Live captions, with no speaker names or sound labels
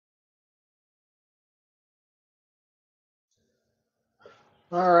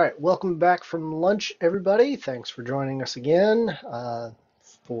All right, welcome back from lunch, everybody. Thanks for joining us again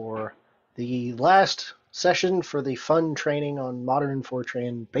for the last session for the fun training on modern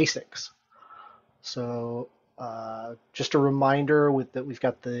Fortran basics. So, just a reminder that we've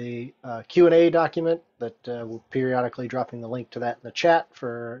got the Q&A document that we'll periodically dropping the link to that in the chat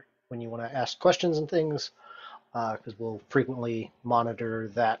for when you want to ask questions and things, because we'll frequently monitor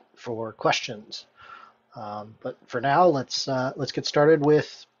that for questions. But for now, let's get started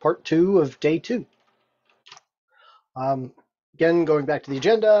with part two of day two. Again, going back to the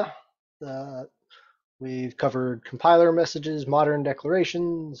agenda, uh, we've covered compiler messages, modern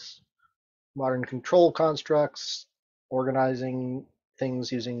declarations, modern control constructs, organizing things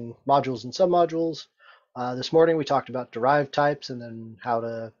using modules and submodules. This morning we talked about derived types and then how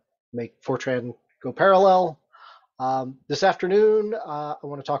to make Fortran go parallel. This afternoon, I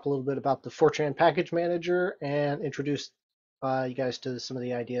want to talk a little bit about the Fortran package manager and introduce you guys to some of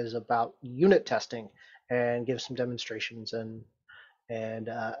the ideas about unit testing and give some demonstrations and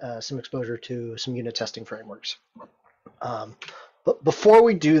some exposure to some unit testing frameworks. But before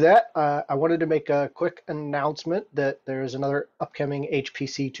we do that, I wanted to make a quick announcement that there is another upcoming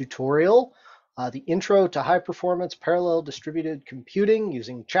HPC tutorial, the Intro to High Performance Parallel Distributed Computing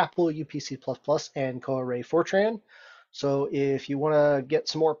using Chapel, UPC++, and CoArray Fortran. So if you want to get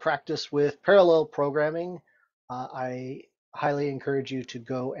some more practice with parallel programming, I highly encourage you to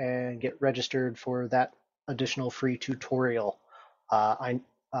go and get registered for that additional free tutorial. I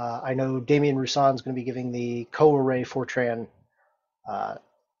know Damien Roussan is going to be giving the CoArray Fortran uh,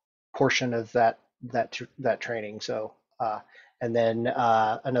 portion of that training. So, and then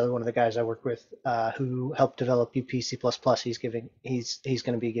another one of the guys I work with who helped develop UPC++, he's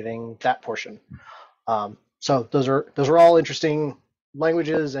going to be giving that portion. So those are all interesting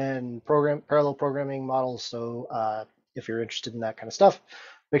languages and parallel programming models. So if you're interested in that kind of stuff,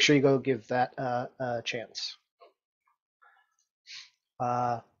 make sure you go give that a chance.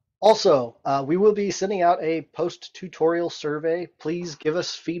 Also, we will be sending out a post-tutorial survey. Please give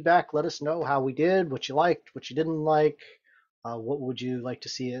us feedback. Let us know how we did, what you liked, what you didn't like. What would you like to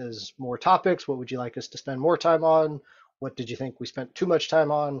see as more topics? What would you like us to spend more time on? What did you think we spent too much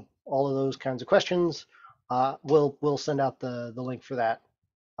time on? All of those kinds of questions. We'll send out the link for that,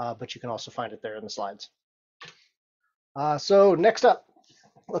 but you can also find it there in the slides. So next up,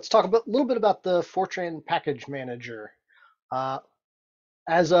 let's talk a little bit about the Fortran package manager.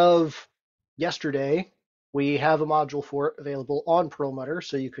 As of yesterday, we have a module for it available on Perlmutter,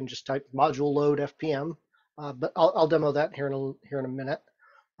 so you can just type module load FPM. But I'll demo that here in a minute.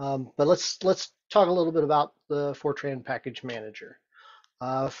 But let's talk a little bit about the Fortran package manager.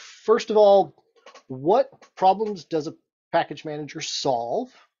 First of all, what problems does a package manager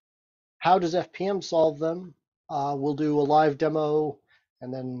solve? How does FPM solve them? We'll do a live demo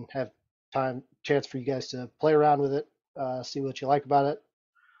and then have chance for you guys to play around with it, see what you like about it.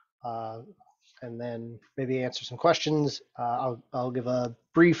 And then maybe answer some questions. I'll give a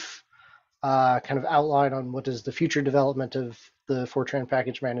brief kind of outline on what does the future development of the Fortran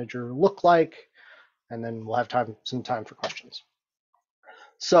package manager look like, and then we'll have some time for questions.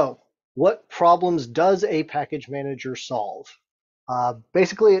 So, what problems does a package manager solve?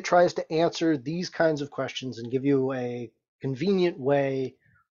 Basically, it tries to answer these kinds of questions and give you a convenient way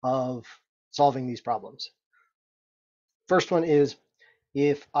of solving these problems. First one is,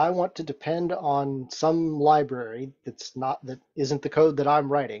 if I want to depend on some library that isn't the code that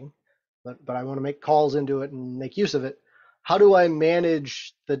I'm writing, but I want to make calls into it and make use of it, how do I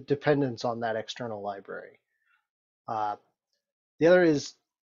manage the dependence on that external library? The other is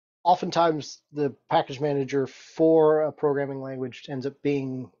oftentimes the package manager for a programming language ends up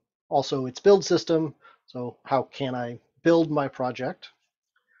being also its build system. So how can I build my project?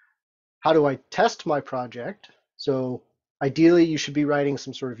 How do I test my project? So ideally, you should be writing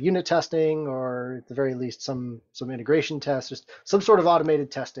some sort of unit testing, or at the very least, some integration tests, just some sort of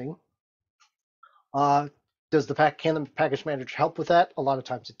automated testing. Can the package manager help with that? A lot of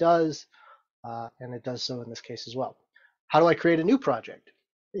times it does, and it does so in this case as well. How do I create a new project?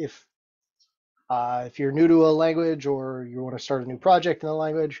 If you're new to a language or you want to start a new project in a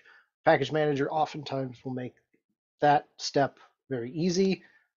language, package manager oftentimes will make that step very easy,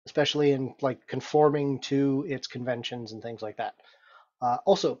 especially in like conforming to its conventions and things like that.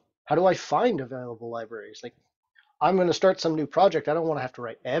 Also, how do I find available libraries? Like, I'm going to start some new project. I don't want to have to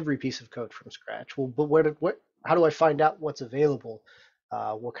write every piece of code from scratch. Well, but how do I find out what's available?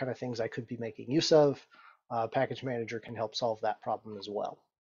 What kind of things I could be making use of? Package Manager can help solve that problem as well.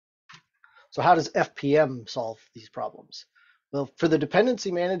 So how does FPM solve these problems? Well, for the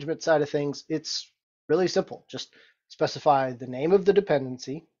dependency management side of things, it's really simple. Just specify the name of the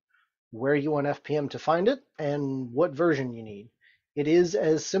dependency, where you want FPM to find it, and what version you need. It is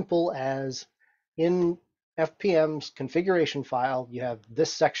as simple as in FPM's configuration file, you have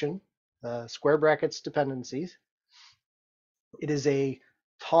this section, square brackets dependencies. It is a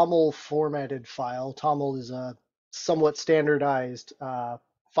TOML formatted file. TOML is a somewhat standardized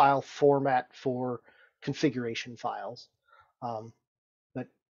file format for configuration files. Um, but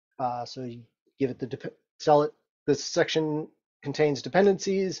so you give it tell it this section contains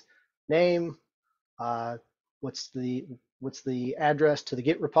dependencies, name, uh, what's the address to the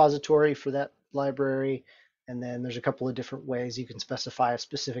Git repository for that library, and then there's a couple of different ways you can specify a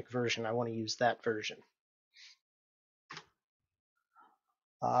specific version. I want to use that version.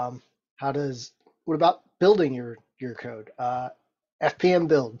 Um, what about building your code? FPM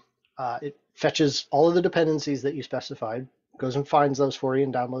build. It fetches all of the dependencies that you specified, goes and finds those for you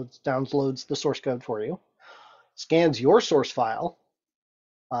and downloads the source code for you, scans your source file,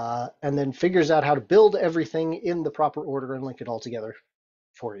 and then figures out how to build everything in the proper order and link it all together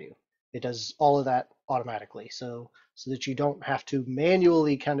for you. It does all of that automatically, so that you don't have to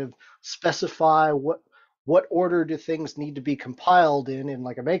manually kind of specify what order do things need to be compiled in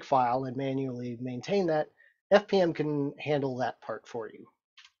like a makefile and manually maintain that. FPM can handle that part for you.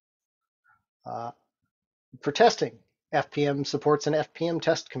 Uh, for testing, FPM supports an FPM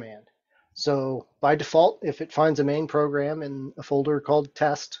test command. So by default, if it finds a main program in a folder called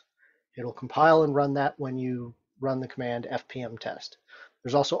test, it'll compile and run that when you run the command FPM test.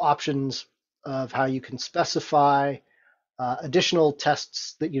 There's also options of how you can specify additional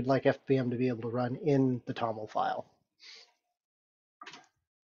tests that you'd like FPM to be able to run in the TOML file.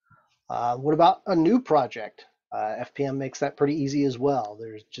 What about a new project? FPM makes that pretty easy as well.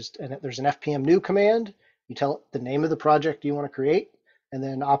 There's an FPM new command. You tell it the name of the project you want to create, and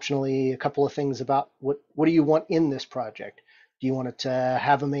then optionally a couple of things about what do you want in this project. Do you want it to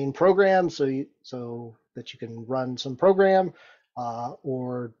have a main program so that you can run some program,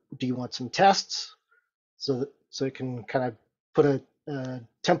 or do you want some tests so it can kind of put a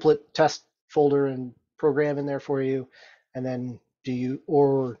template test folder and program in there for you, and then do you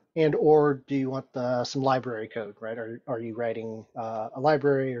or do you want some library code, right? Are you writing a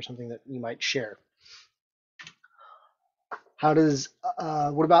library or something that you might share?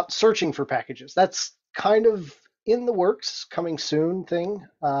 What about searching for packages? That's kind of in the works, coming soon thing.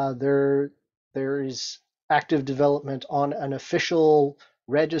 There is active development on an official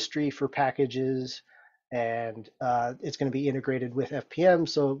registry for packages, and it's going to be integrated with FPM.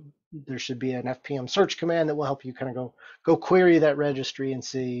 So there should be an FPM search command that will help you kind of go query that registry and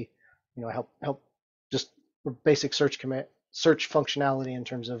see, help just basic search functionality in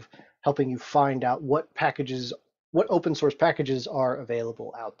terms of helping you find out what open source packages are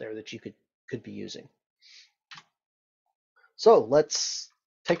available out there that you could be using. So let's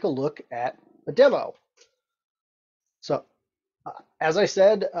take a look at a demo. So as I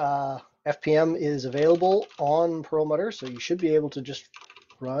said, FPM is available on Perlmutter, so you should be able to just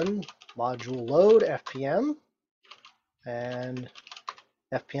run module load FPM, and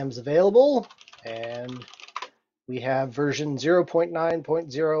FPM is available, and we have version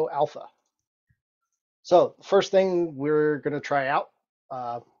 0.9.0 alpha. So the first thing we're going to try out,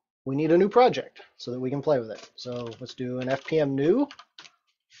 we need a new project so that we can play with it. So let's do an FPM new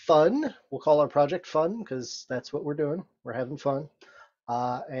fun. We'll call our project fun because that's what we're doing. We're having fun.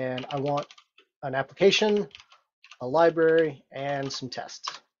 And I want an application, a library, and some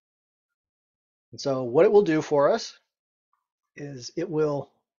tests. And so what it will do for us is it will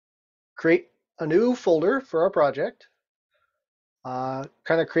create a new folder for our project, kind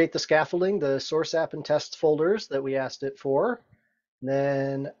of create the scaffolding, the source app and tests folders that we asked it for,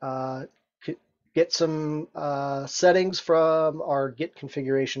 then get some settings from our Git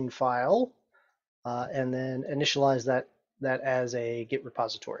configuration file, and then initialize that as a Git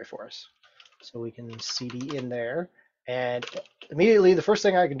repository for us. So we can cd in there, and immediately the first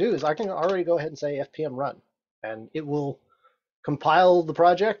thing I can do is I can already go ahead and say FPM run, and it will compile the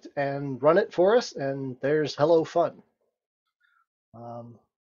project and run it for us, and there's hello fun. As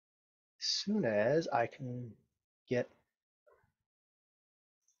soon as I can get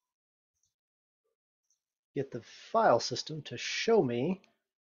the file system to show me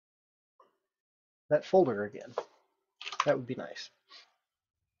that folder again, that would be nice.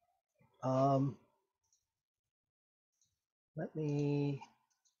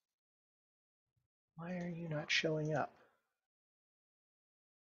 Why are you not showing up?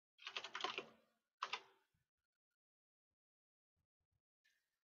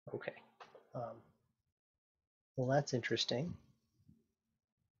 Okay. Well, that's interesting.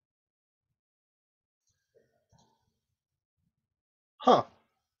 Huh.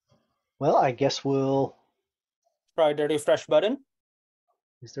 Well, I guess we'll. Try the refresh button.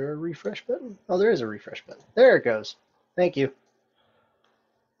 Is there a refresh button? Oh, there is a refresh button. There it goes. Thank you.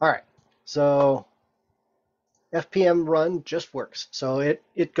 All right. So FPM run just works. So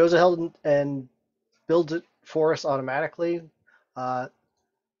it goes ahead and builds it for us automatically. Uh,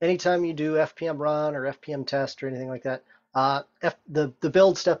 Anytime you do FPM run or FPM test or anything like that, the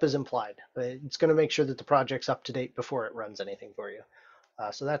build step is implied. It's going to make sure that the project's up to date before it runs anything for you.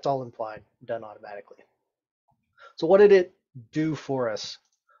 So that's all implied, done automatically. So what did it do for us?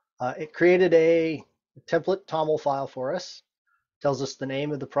 It created a template TOML file for us. Tells us the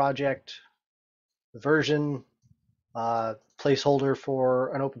name of the project, the version, placeholder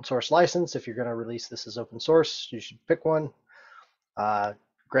for an open source license. If you're going to release this as open source, you should pick one.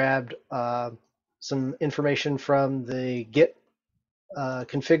 Grabbed some information from the Git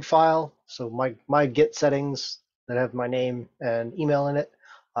config file. So my Git settings that have my name and email in it,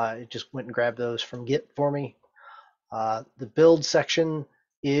 it just went and grabbed those from Git for me. The build section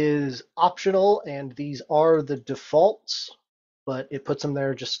is optional, and these are the defaults, but it puts them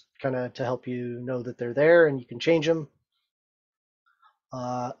there just kind of to help you know that they're there and you can change them.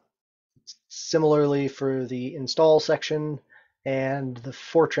 Uh, Similarly for the install section and the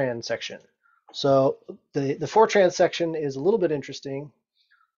Fortran section. So the Fortran section is a little bit interesting.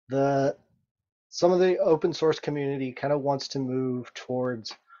 Some of the open source community kind of wants to move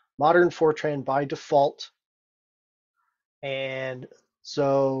towards modern Fortran by default. And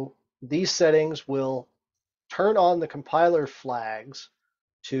so these settings will turn on the compiler flags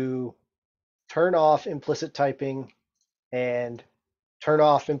to turn off implicit typing and turn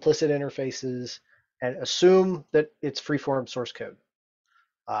off implicit interfaces and assume that it's freeform source code.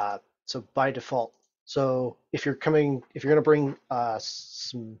 So by default. So if you're going to bring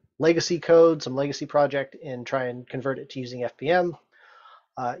some legacy code, some legacy project, and try and convert it to using FPM,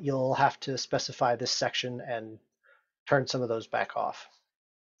 you'll have to specify this section and turn some of those back off.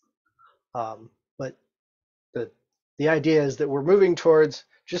 But the the idea is that we're moving towards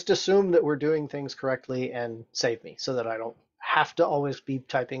just assume that we're doing things correctly and save me, so that I don't have to always be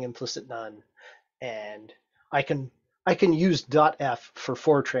typing implicit none, and I can I can use .f for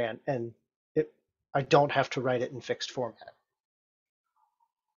Fortran, and I don't have to write it in fixed format.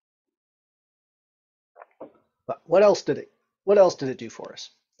 But what else did it do for us?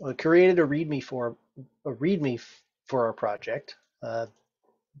 Well, it created a README for our project.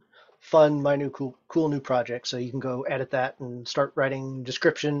 Fun, my new cool new project. So you can go edit that and start writing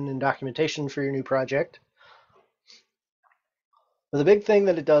description and documentation for your new project. But the big thing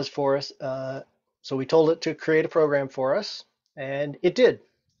that it does for us, so we told it to create a program for us, and it did.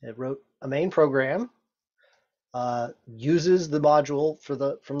 It wrote a main program, uses the module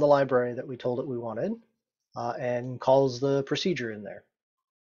from the library that we told it we wanted, and calls the procedure in there.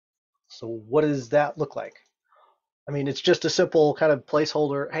 So what does that look like? I mean, it's just a simple kind of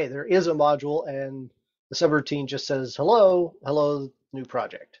placeholder. Hey, there is a module, and the subroutine just says, hello, hello, new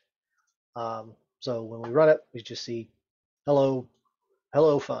project. So when we run it, we just see, hello,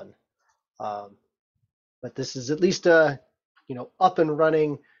 hello, fun. Um, but this is at least, up and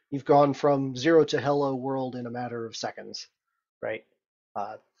running. You've gone from 0 to hello world in a matter of seconds, right?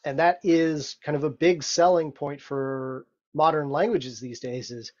 Uh, and that is kind of a big selling point for modern languages these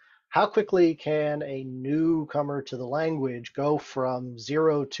days is how quickly can a newcomer to the language go from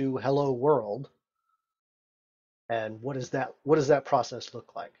 0 to hello world, and what does that process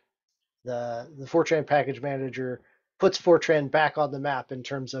look like? The Fortran package manager puts Fortran back on the map in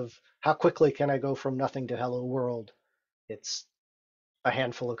terms of how quickly can I go from nothing to hello world. It's a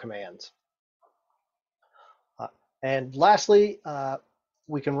handful of commands. Uh, and lastly,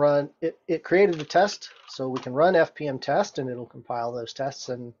 we can run, it created a test, so we can run FPM test and it'll compile those tests.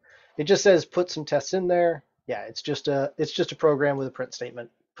 And it just says put some tests in there. Yeah, it's just a program with a print statement,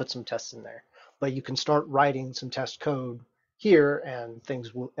 put some tests in there. But you can start writing some test code here and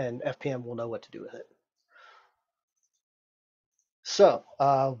and FPM will know what to do with it. So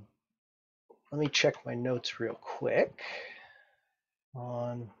let me check my notes real quick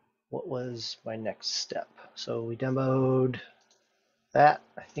on what was my next step. So we demoed that.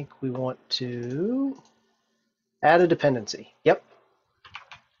 I think we want to add a dependency. Yep.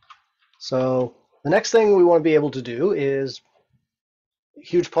 So the next thing we want to be able to do is a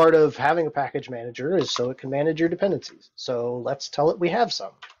huge part of having a package manager is so it can manage your dependencies. So let's tell it we have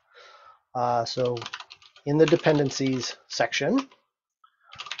some. So in the dependencies section,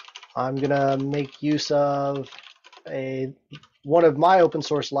 I'm going to make use of one of my open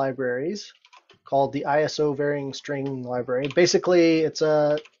source libraries called the ISO varying string library. Basically, it's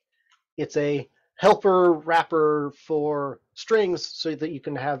a helper wrapper for strings so that you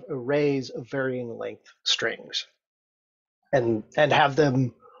can have arrays of varying length strings and have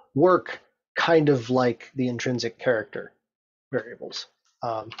them work kind of like the intrinsic character variables.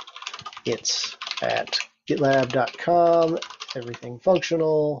 It's at gitlab.com, everything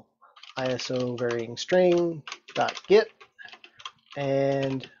functional, ISO varying string .git,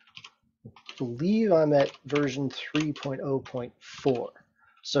 and I believe I'm at version 3.0.4.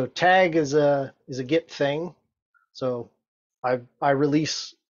 So tag is a Git thing. So I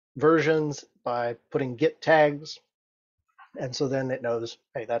release versions by putting Git tags, and so then it knows,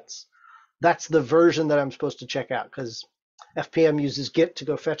 hey, that's the version that I'm supposed to check out, because FPM uses Git to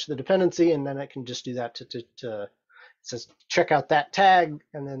go fetch the dependency, and then it can just do that to it says check out that tag,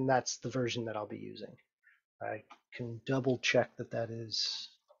 and then that's the version that I'll be using. I can double check that is,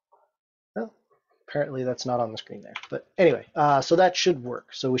 well, apparently that's not on the screen there. But anyway, so that should work.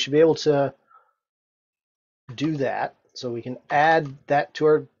 So we should be able to do that. So we can add that to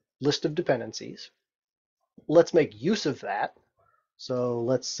our list of dependencies. Let's make use of that. So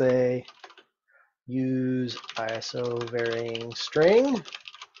let's say use ISO varying string.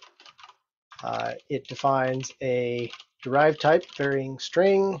 It defines a derived type varying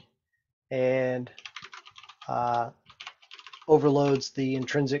string and overloads the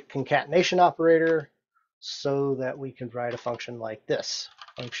intrinsic concatenation operator so that we can write a function like this.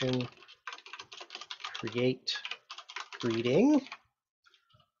 Function create greeting.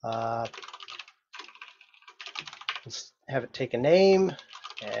 Let's have it take a name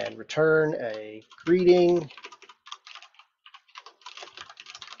and return a greeting.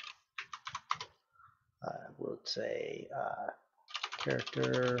 We'll say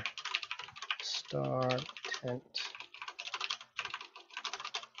character star intent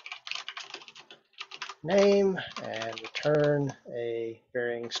name and return a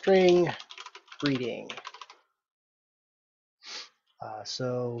varying string greeting.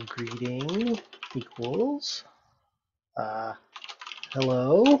 So greeting equals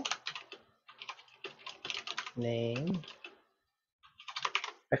hello name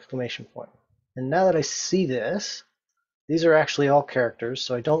exclamation point. And now that I see this, these are actually all characters,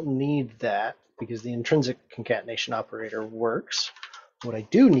 so I don't need that because the intrinsic concatenation operator works. What I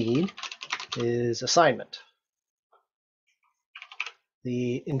do need is assignment.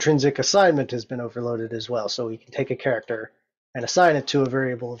 The intrinsic assignment has been overloaded as well, so we can take a character and assign it to a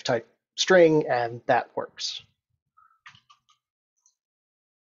variable of type string, and that works.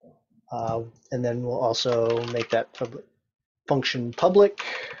 And then we'll also make that function public.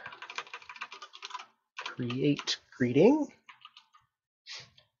 Create greeting.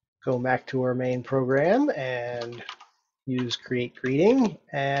 Go back to our main program and use create greeting,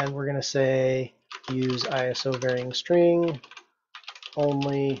 and we're going to say use ISO varying string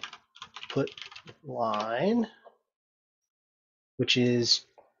only put line, which is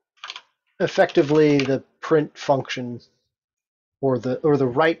effectively the print function or the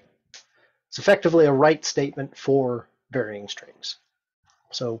write. It's effectively a write statement for varying strings.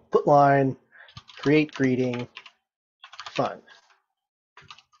 So put line, create greeting, fun.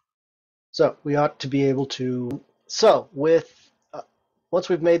 So we ought to be able to. So once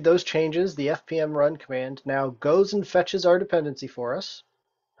we've made those changes, the fpm run command now goes and fetches our dependency for us,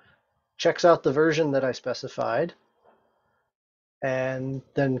 checks out the version that I specified, and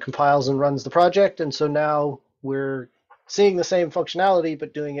then compiles and runs the project. And so now we're seeing the same functionality,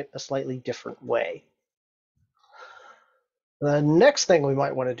 but doing it a slightly different way. The next thing we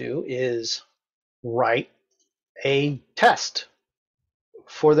might want to do is write a test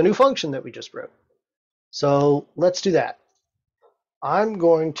for the new function that we just wrote. So let's do that. I'm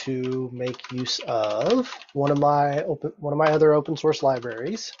going to make use of one of my other open source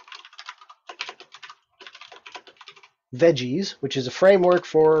libraries, Veggies, which is a framework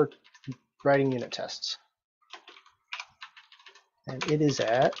for writing unit tests. And it is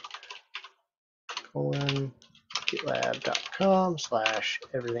at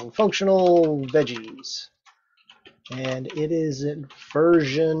gitlab.com/everythingfunctional veggies. And it is in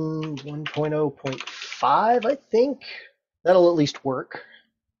version 1.0.5, I think. That'll at least work.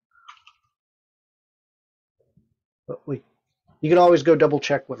 But you can always go double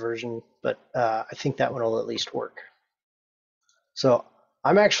check what version, but I think that one will at least work. So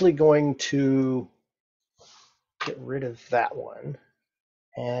I'm actually going to get rid of that one.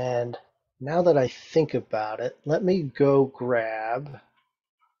 And now that I think about it, let me go grab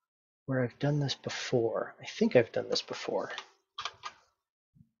where I've done this before. I think I've done this before.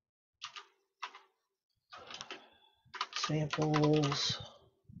 Samples.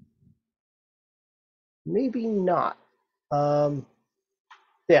 Maybe not.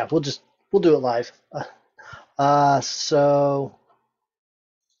 Yeah, we'll do it live. So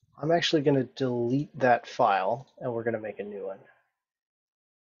I'm actually going to delete that file, and we're going to make a new one.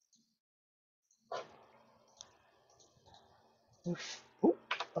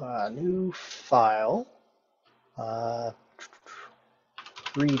 New file.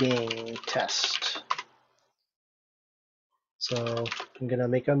 Greeting test. So I'm going to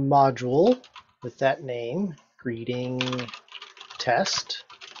make a module with that name, greeting test.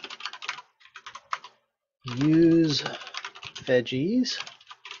 Use veggies.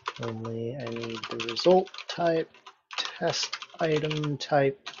 Only I need the result type, test item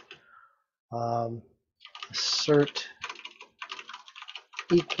type, assert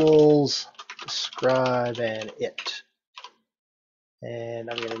equals describe and it. And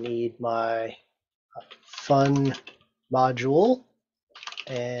I'm going to need my fun module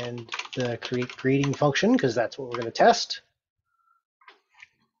and the create greeting function because that's what we're going to test.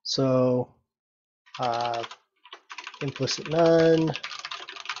 So implicit none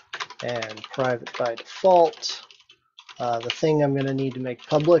and private by default. The thing I'm going to need to make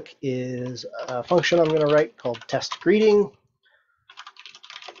public is a function I'm going to write called test greeting.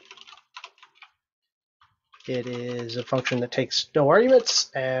 It is a function that takes no arguments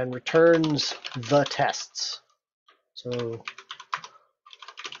and returns the tests. So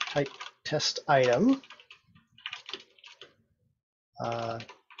type test item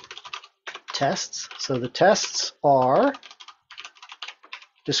tests. So the tests are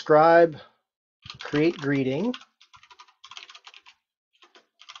describe, create greeting,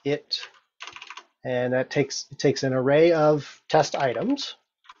 it, and that takes an array of test items,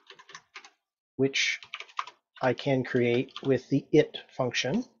 which I can create with the it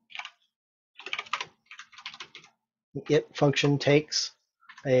function. The it function takes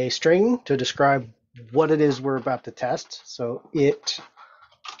a string to describe what it is we're about to test. So it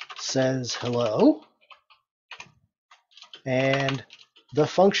says hello, and the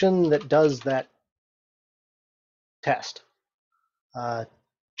function that does that test,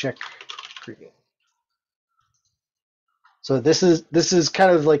 check greeting. So this is kind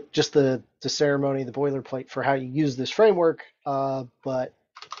of like just the ceremony, the boilerplate for how you use this framework. But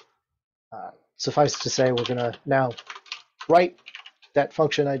suffice to say, we're going to now write that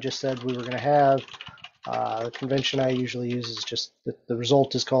function I just said we were going to have. The convention I usually use is just that the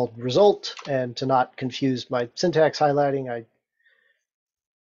result is called result, and to not confuse my syntax highlighting, I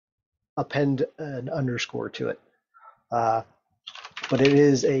append an underscore to it. But it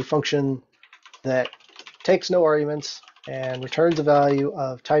is a function that takes no arguments and returns a value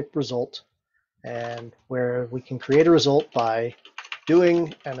of type result, and where we can create a result by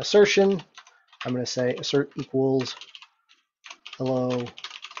doing an assertion. I'm going to say assert equals hello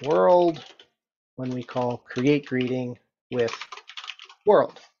world when we call create greeting with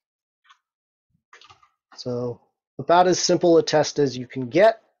world. So about as simple a test as you can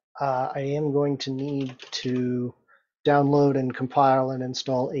get. I am going to need to download and compile and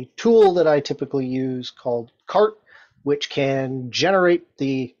install a tool that I typically use called Cart, which can generate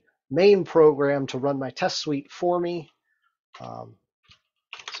the main program to run my test suite for me.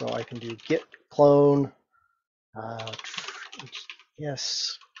 So I can do git clone,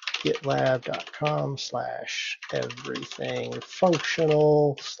 yes, gitlab.com/everything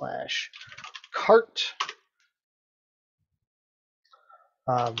functional/cart.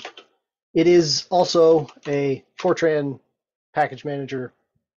 It is also a Fortran package manager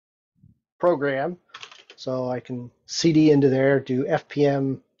program, so I can cd into there, do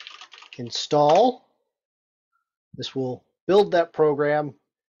fpm install. This will build that program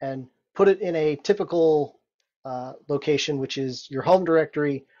and put it in a typical location, which is your home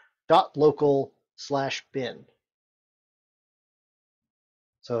directory .local/bin.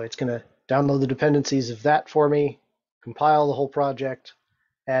 So it's going to download the dependencies of that for me, compile the whole project,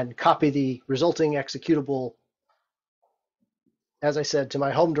 and copy the resulting executable, as I said, to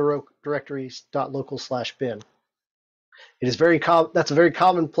my home directories .local/bin. It is that's a very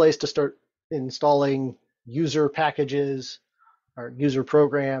common place to start installing user packages or user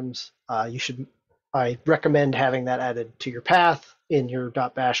programs. I recommend having that added to your path in your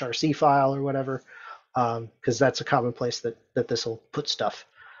 .bash rc file or whatever, because that's a common place that this will put stuff.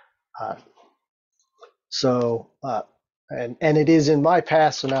 And it is in my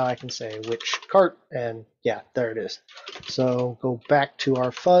path, so now I can say which cart, and yeah, there it is. So go back to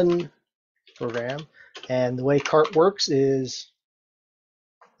our fun program, and the way cart works is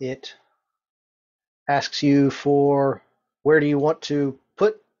it asks you for where do you want to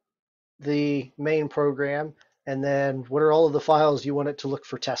put the main program, and then what are all of the files you want it to look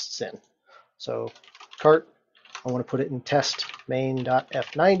for tests in. So cart, I want to put it in test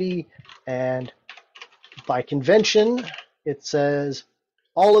main.f90, and by convention, it says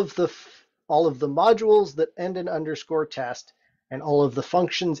all of the modules that end in underscore test and all of the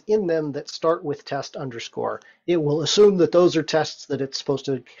functions in them that start with test underscore. It will assume that those are tests that it's supposed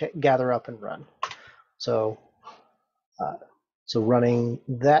to gather up and run. So, so running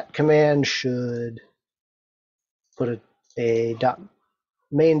that command should put a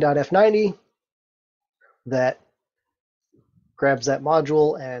main.f90 that grabs that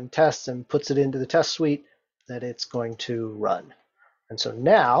module and tests and puts it into the test suite that it's going to run. And so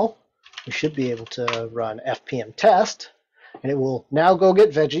now we should be able to run fpm test, and it will now go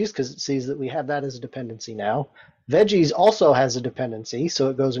get veggies because it sees that we have that as a dependency now. Veggies also has a dependency, so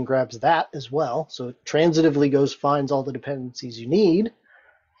it goes and grabs that as well. So it transitively goes, finds all the dependencies you need,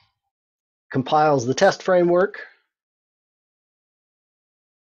 compiles the test framework,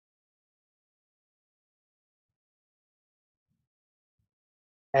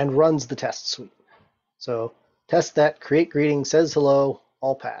 and runs the test suite. So test that, create greeting, says hello,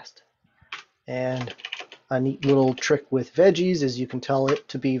 all passed. And a neat little trick with veggies is you can tell it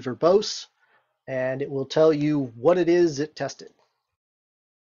to be verbose, and it will tell you what it is it tested.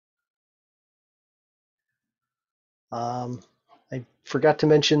 I forgot to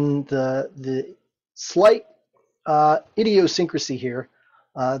mention the slight idiosyncrasy here.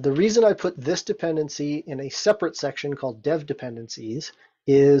 The reason I put this dependency in a separate section called dev dependencies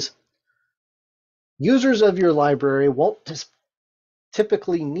is users of your library won't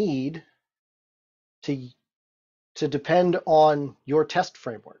typically need to depend on your test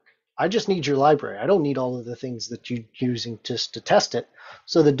framework. I just need your library. I don't need all of the things that you're using just to test it.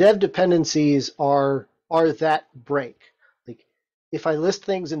 So the dev dependencies are that break. Like if I list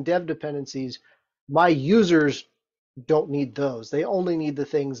things in dev dependencies, my users don't need those. They only need the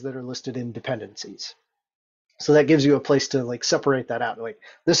things that are listed in dependencies. So that gives you a place to like separate that out. Like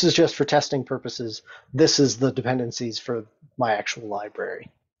this is just for testing purposes. This is the dependencies for my actual library.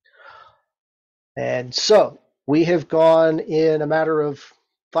 And so we have gone in a matter of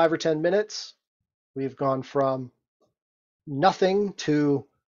 5 or 10 minutes. We've gone from nothing to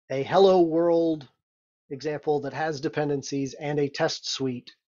a hello world example that has dependencies and a test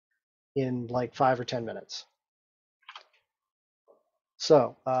suite in like 5 or 10 minutes.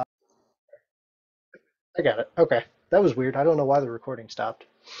 So I got it. Okay. That was weird. I don't know why the recording stopped.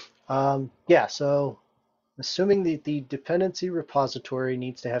 Yeah, so assuming that the dependency repository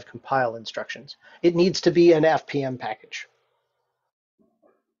needs to have compile instructions, it needs to be an FPM package.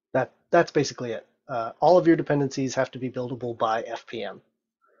 That's basically it. All of your dependencies have to be buildable by FPM.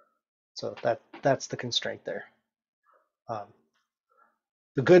 So that's the constraint there.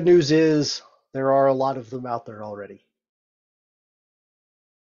 The good news is there are a lot of them out there already.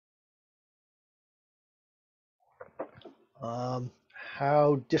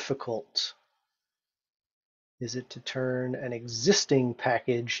 How difficult is it to turn an existing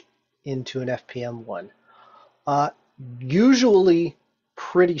package into an FPM one? Usually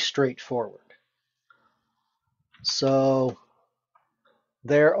pretty straightforward. So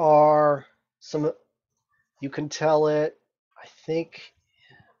there are some, you can tell it, I think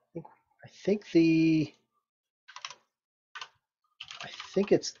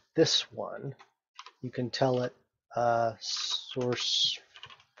it's this one. You can tell it source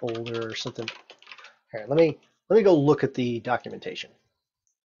folder or something. Here, let me go look at the documentation.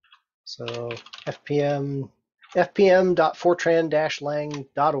 So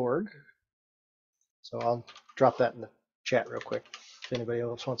fpm.fortran-lang.org. So I'll drop that in the chat real quick if anybody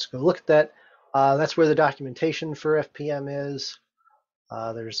else wants to go look at that. That's where the documentation for FPM is.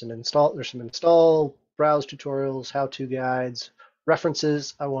 There's some install, browse tutorials, how-to guides,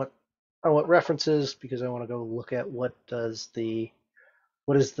 references. I want references because I want to go look at what is the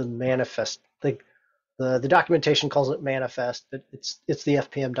manifest. The documentation calls it manifest, but it's the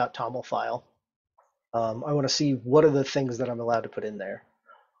fpm.toml file. I want to see what are the things that I'm allowed to put in there.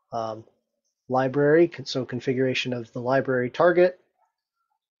 Library, so configuration of the library target.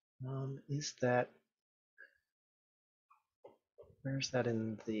 Where's that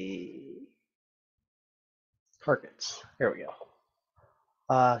in the targets? There we go.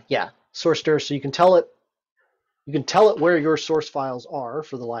 Yeah, source dir. So you can tell it where your source files are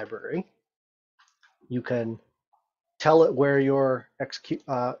for the library. You can tell it where your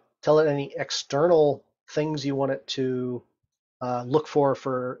tell it any external things you want it to look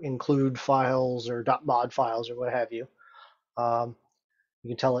for include files or .mod files or what have you. You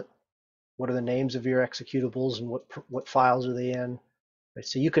can tell it what are the names of your executables and what files are they in. Right,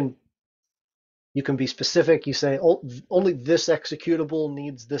 so you can be specific. You say only this executable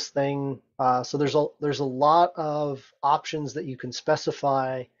needs this thing. So there's a lot of options that you can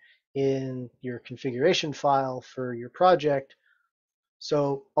specify in your configuration file for your project.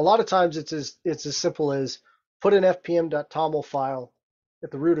 So a lot of times it's as simple as put an fpm.toml file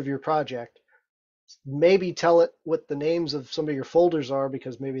at the root of your project. Maybe tell it what the names of some of your folders are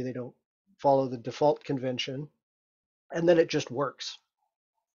because maybe they don't follow the default convention, and then it just works.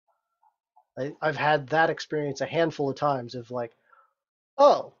 I've had that experience a handful of times of like,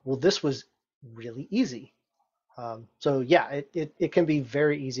 oh, well, this was really easy. So yeah, it can be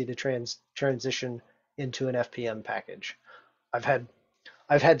very easy to transition into an FPM package. I've had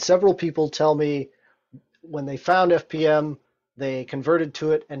I've had several people tell me when they found FPM, they converted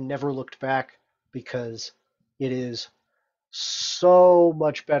to it and never looked back because it is so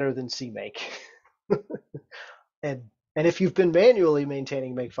much better than CMake. and and if you've been manually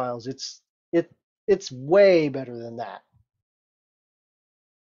maintaining make files, it it's way better than that.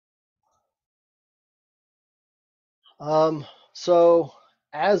 So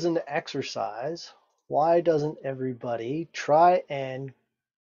as an exercise, why doesn't everybody try and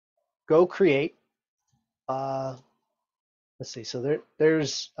go create? Uh, let's see. So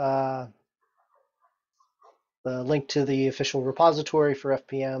there's the link to the official repository for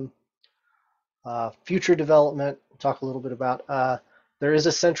FPM. Future development, we'll talk a little bit about. There is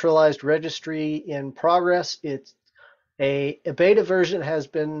a centralized registry in progress. It's a beta version has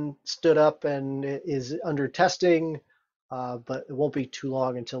been stood up and is under testing, but it won't be too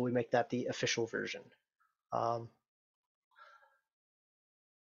long until we make that the official version. Um,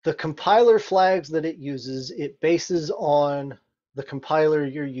 the compiler flags that it uses, it bases on the compiler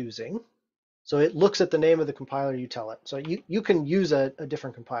you're using. So it looks at the name of the compiler you tell it. So you can use a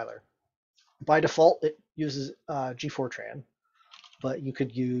different compiler. By default, it uses Fortran, but you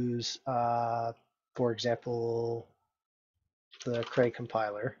could use, for example, the Cray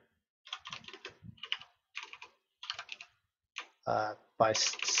compiler by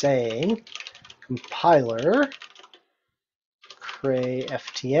saying compiler Cray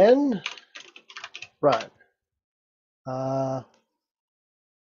ftn run.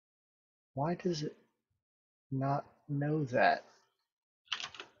 Why does it not know that?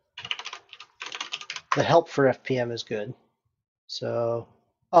 The help for FPM is good. So,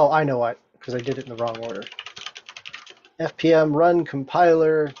 oh, I know what, because I did it in the wrong order. FPM run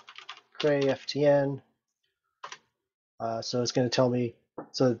compiler Cray ftn. So it's going to tell me,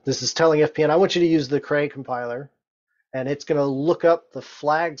 so this is telling FPN, I want you to use the Cray compiler, and it's going to look up the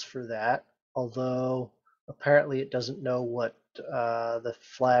flags for that, although apparently it doesn't know what the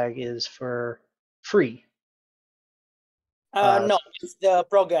flag is for free. No, it's the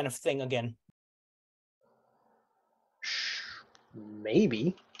program thing again.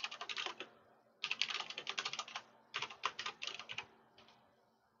 Maybe.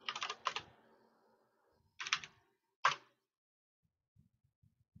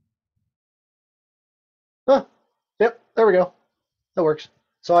 Huh. Yep, there we go. That works.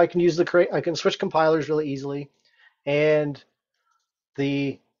 So I can use I can switch compilers really easily, and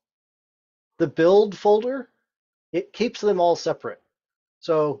the the build folder, it keeps them all separate.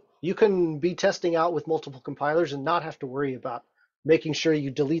 So you can be testing out with multiple compilers and not have to worry about making sure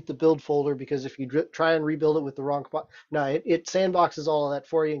you delete the build folder, because if you try and rebuild it with the wrong compiler, no, it sandboxes all of that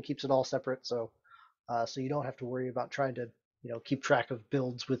for you and keeps it all separate. So you don't have to worry about trying to keep track of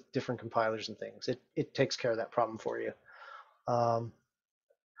builds with different compilers and things. It takes care of that problem for you.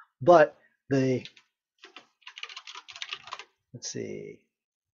 But let's see,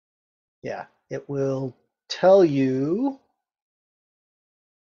 yeah, it will tell you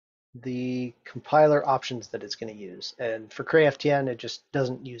the compiler options that it's going to use. And for CrayFTN, it just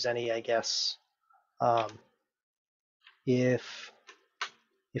doesn't use any, I guess. Um, if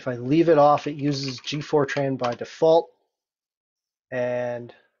I leave it off, it uses G4tran by default,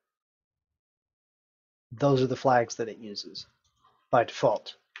 and those are the flags that it uses by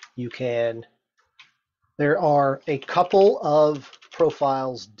default. There are a couple of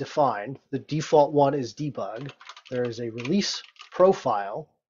profiles defined. The default one is debug. There is a release profile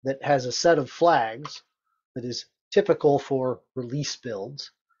that has a set of flags that is typical for release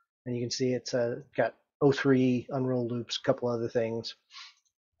builds. And you can see it's got O3, unroll loops, a couple other things.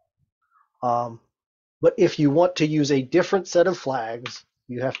 But if you want to use a different set of flags,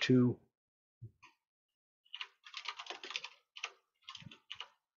 you have to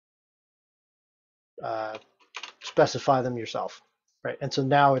specify them yourself, right? And so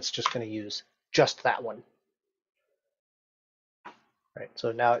now it's just going to use just that one, right?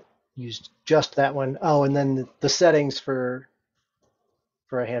 So now it used just that one. Oh, and then the settings for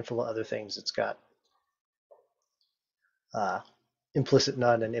a handful of other things. It's got implicit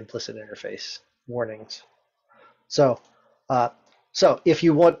none and implicit interface warnings. So So if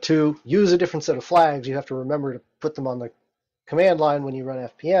you want to use a different set of flags, you have to remember to put them on the command line when you run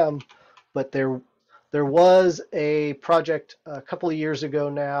FPM. But there was a project a couple of years ago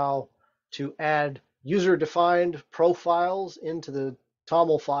now to add user-defined profiles into the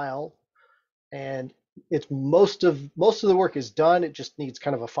TOML file, and it's most of the work is done. It just needs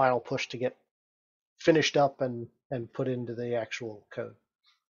kind of a final push to get finished up and put into the actual code.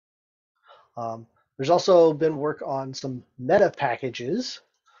 There's also been work on some meta packages.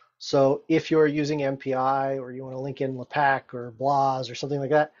 So if you're using MPI or you want to link in LPAC or BLAS or something like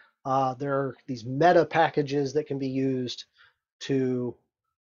that, there are these meta packages that can be used to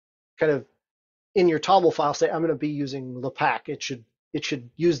kind of in your TOML file say, I'm going to be using LPAC. It should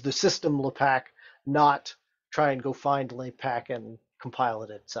use the system LPAC, not try and go find LPAC and compile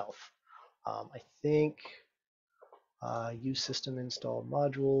it itself. I think use system install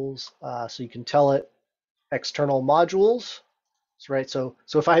modules. So you can tell it external modules. Right. So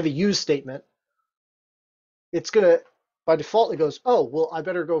if I have a use statement, it's gonna by default it goes, oh well, I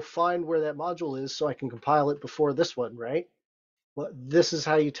better go find where that module is so I can compile it before this one, right? Well, this is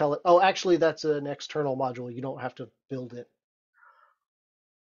how you tell it. Oh, actually, that's an external module. You don't have to build it.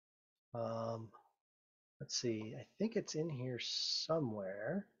 Um, let's see. I think it's in here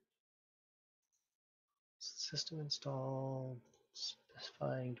somewhere. System install,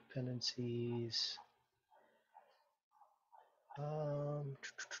 specifying dependencies. Um,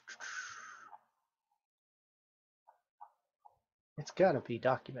 it's got to be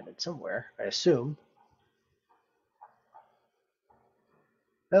documented somewhere, I assume.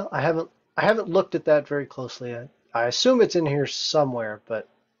 Well, I haven't looked at that very closely. I assume it's in here somewhere, but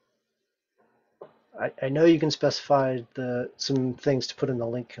I know you can specify some things to put in the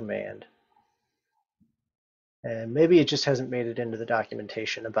link command. And maybe it just hasn't made it into the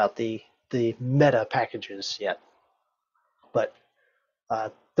documentation about the meta packages yet. But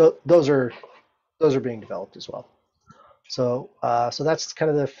those are being developed as well. So that's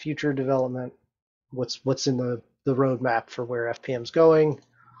kind of the future development. What's in the roadmap for where FPM's going.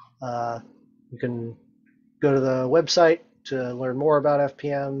 You can go to the website to learn more about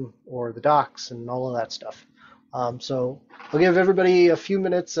FPM or the docs and all of that stuff. So I'll give everybody a few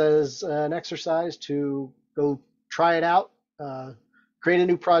minutes as an exercise to go try it out, create a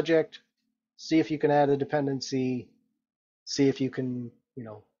new project, see if you can add a dependency, see if you can,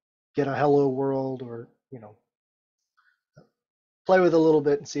 get a hello world or, play with a little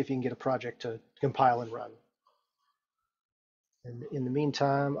bit and see if you can get a project to compile and run. And in the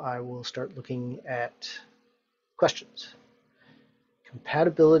meantime, I will start looking at questions.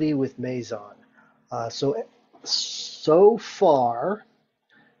 Compatibility with Meson. So far,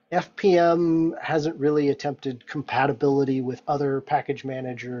 FPM hasn't really attempted compatibility with other package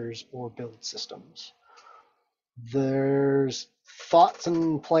managers or build systems. There's thoughts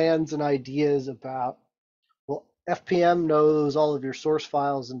and plans and ideas about, well, FPM knows all of your source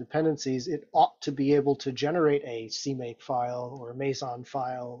files and dependencies. It ought to be able to generate a CMake file or a Meson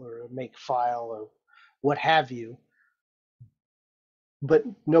file or a make file or what have you. But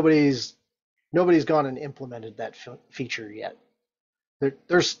nobody's gone and implemented that feature yet.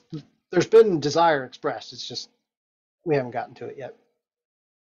 There's been desire expressed. It's just we haven't gotten to it yet.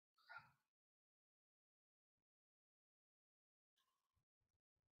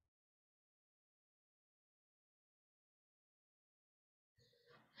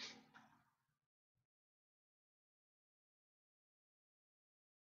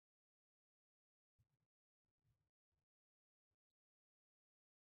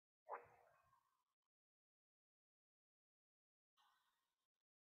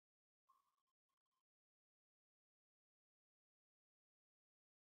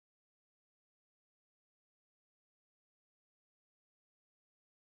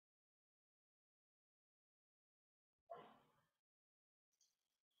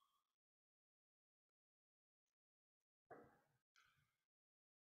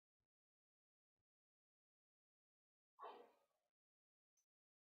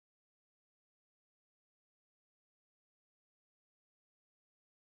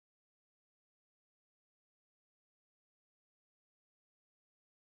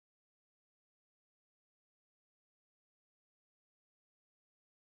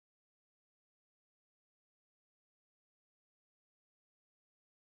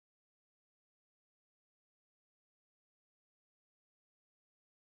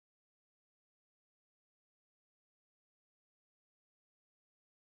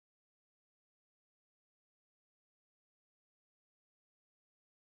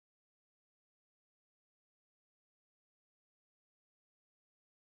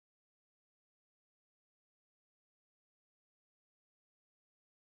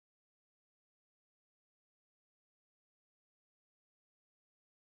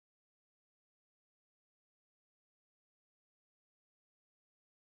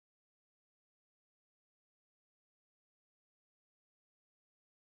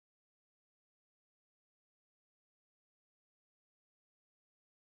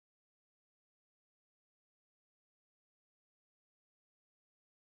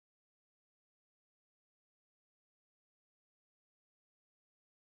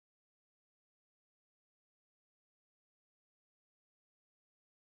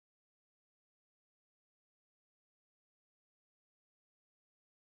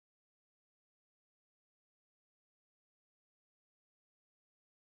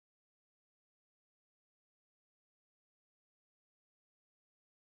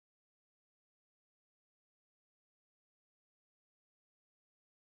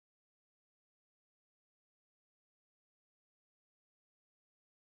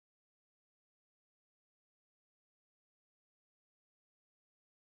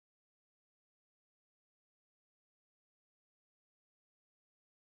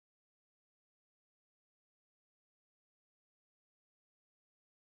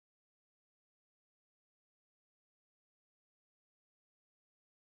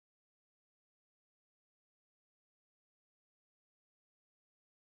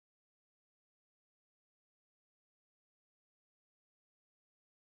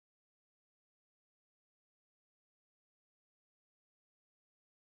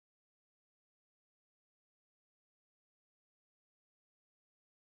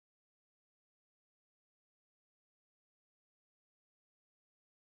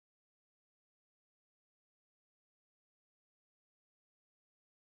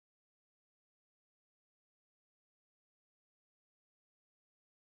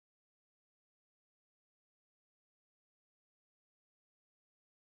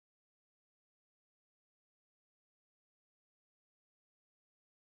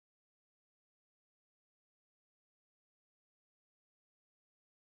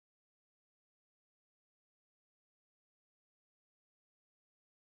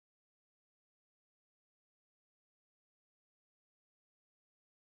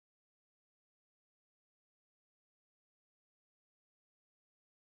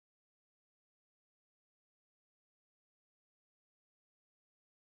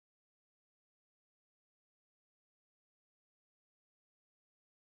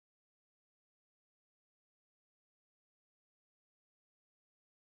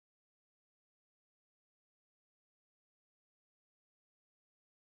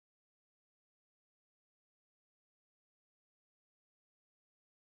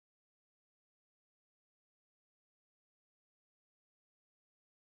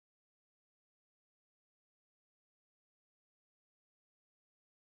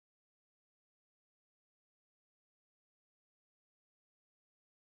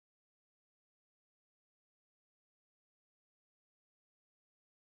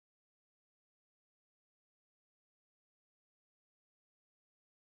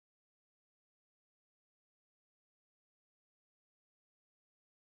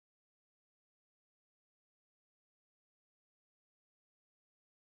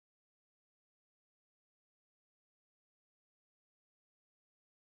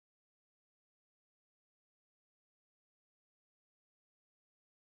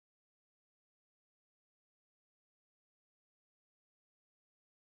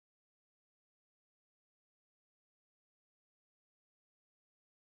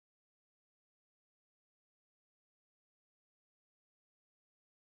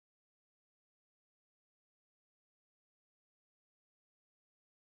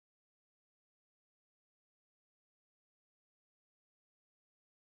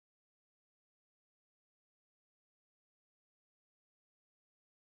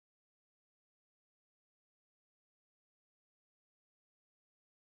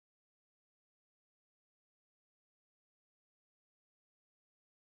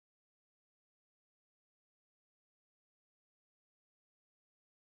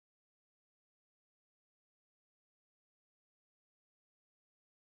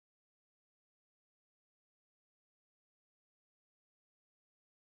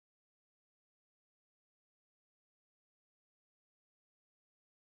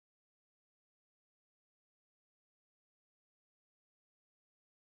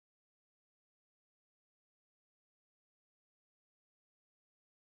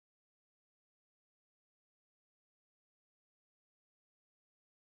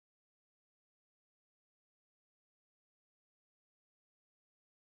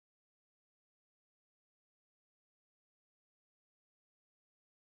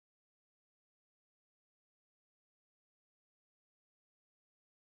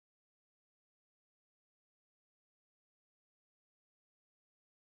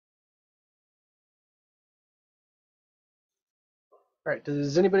 All right,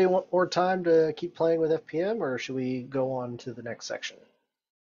 does anybody want more time to keep playing with FPM, or should we go on to the next section?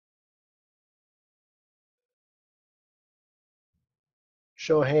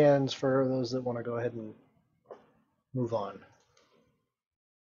 Show of hands for those that want to go ahead and move on.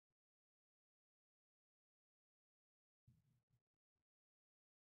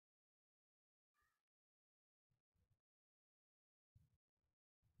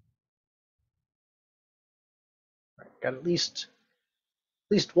 All right, got at least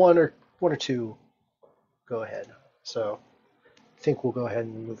one or two go ahead. So I think we'll go ahead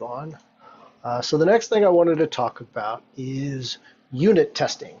and move on. So the next thing I wanted to talk about is unit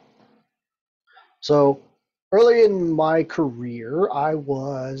testing. So early in my career, I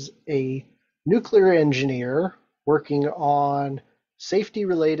was a nuclear engineer working on safety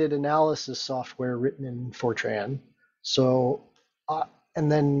related analysis software written in Fortran. So, uh, and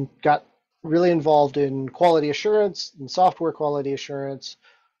then got really involved in quality assurance and software quality assurance.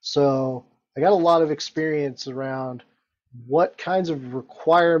 So I got a lot of experience around what kinds of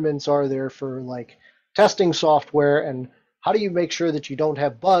requirements are there for like testing software, and how do you make sure that you don't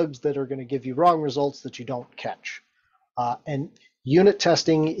have bugs that are going to give you wrong results that you don't catch. And unit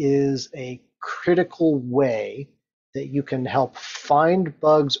testing is a critical way that you can help find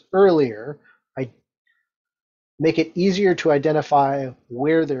bugs earlier. I make it easier to identify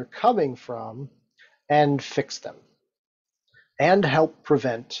where they're coming from and fix them, and help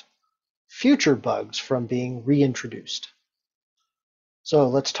prevent future bugs from being reintroduced. So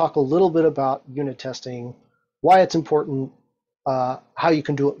let's talk a little bit about unit testing, why it's important, how you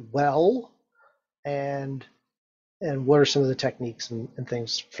can do it well, and what are some of the techniques and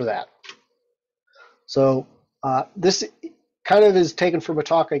things for that. So this kind of is taken from a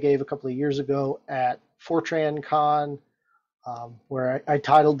talk I gave a couple of years ago at Fortran Con, where I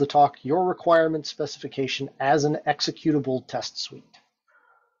titled the talk "Your Requirement Specification as an Executable Test Suite."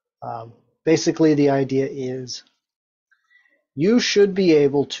 Basically, the idea is you should be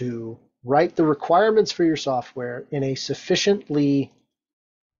able to write the requirements for your software in a sufficiently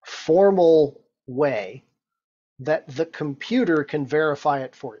formal way that the computer can verify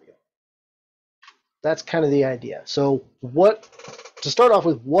it for you. That's kind of the idea. So to start off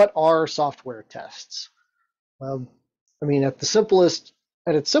with, what are software tests? Um, I mean, at its simplest,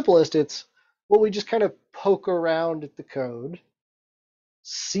 it's, well, we just kind of poke around at the code,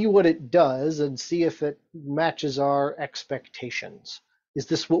 see what it does, and see if it matches our expectations. Is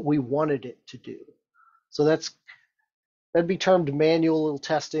this what we wanted it to do? So that'd be termed manual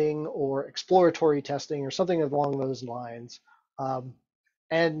testing or exploratory testing or something along those lines.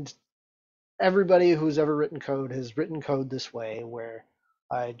 And everybody who's ever written code has written code this way, where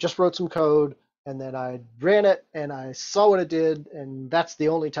I just wrote some code and then I ran it and I saw what it did, and that's the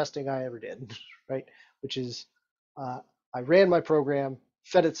only testing I ever did, right? Which is uh, I ran my program,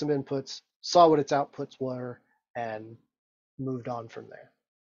 fed it some inputs, saw what its outputs were, and moved on from there.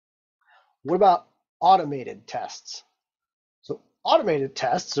 What about automated tests? So automated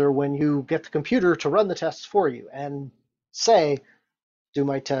tests are when you get the computer to run the tests for you and say, do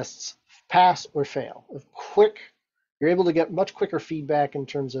my tests pass or fail? You're able to get much quicker feedback in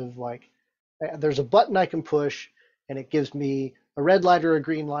terms of like, there's a button I can push and it gives me a red light or a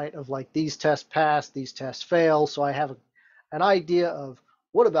green light of like, these tests pass, these tests fail. So I have an idea of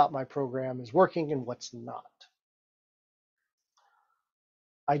what about my program is working and what's not.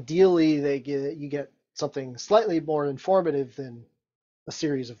 Ideally, you get something slightly more informative than a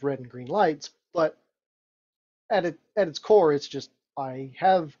series of red and green lights, but at its core, it's just I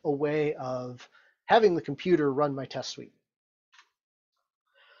have a way of having the computer run my test suite.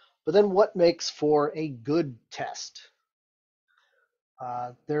 But then what makes for a good test?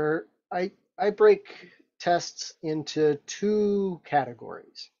 There, I break tests into two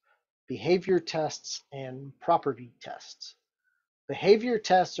categories: behavior tests and property tests. Behavior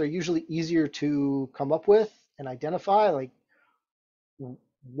tests are usually easier to come up with and identify, like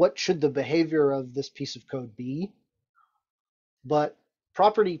what should the behavior of this piece of code be? But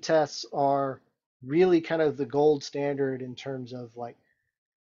property tests are really kind of the gold standard in terms of like,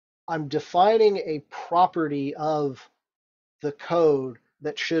 I'm defining a property of the code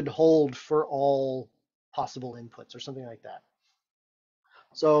that should hold for all possible inputs or something like that.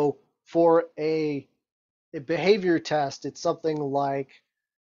 So for a behavior test, it's something like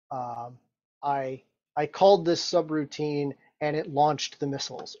um, I I called this subroutine and it launched the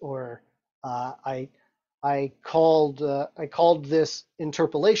missiles, or I called this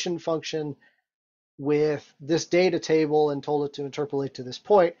interpolation function with this data table and told it to interpolate to this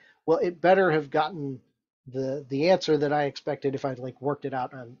point. Well, it better have gotten the answer that I expected if I'd like worked it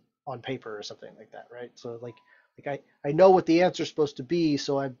out on paper or something like that, right? So like Like I know what the answer is supposed to be,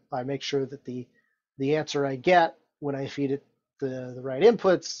 so I make sure that the answer I get when I feed it the right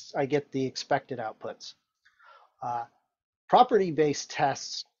inputs, I get the expected outputs. Uh, Property-based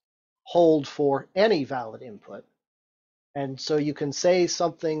tests hold for any valid input. And so you can say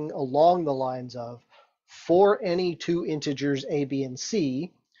something along the lines of, for any two integers a, b, and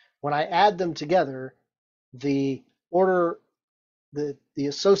c, when I add them together, the order, the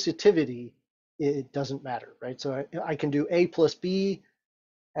associativity, it doesn't matter, right? So I can do a plus b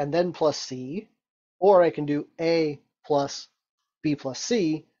and then plus c, or I can do a plus b plus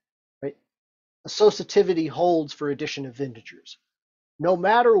c, right? Associativity holds for addition of integers, no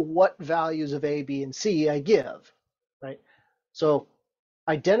matter what values of a, b, and c I give, right? So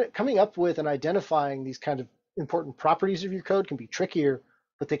coming up with and identifying these kind of important properties of your code can be trickier,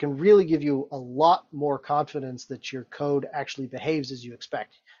 but they can really give you a lot more confidence that your code actually behaves as you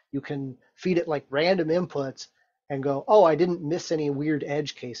expect. You can feed it like random inputs and go, oh, I didn't miss any weird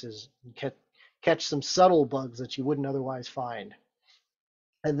edge cases, and catch some subtle bugs that you wouldn't otherwise find.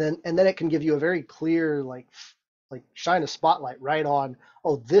 And then it can give you a very clear, like shine a spotlight right on,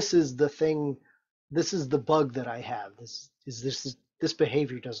 oh, this is the thing, this is the bug that I have. This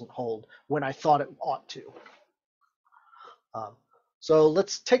behavior doesn't hold when I thought it ought to. Um, so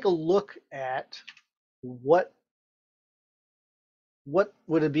let's take a look at what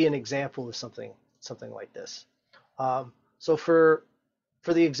would it be an example of something like this. So for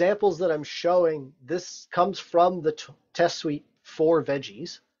the examples that I'm showing, this comes from the test suite for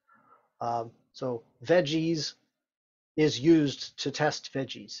veggies. So veggies is used to test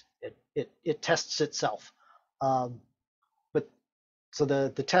veggies. It tests itself. But so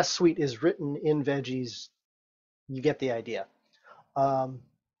the test suite is written in veggies. You get the idea.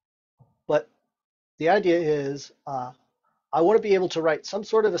 But the idea is I want to be able to write some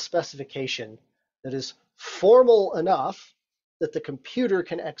sort of a specification that is formal enough that the computer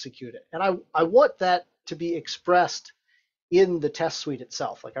can execute it. And I want that to be expressed in the test suite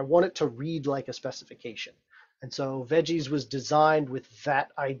itself. Like I want it to read like a specification. And so Veggies was designed with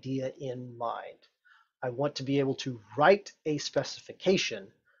that idea in mind. I want to be able to write a specification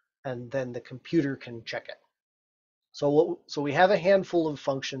and then the computer can check it. So we have a handful of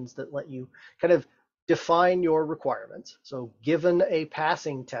functions that let you kind of define your requirements. So given a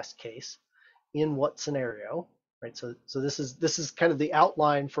passing test case, in what scenario, right? So this is kind of the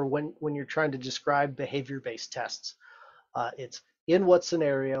outline for when you're trying to describe behavior-based tests. It's in what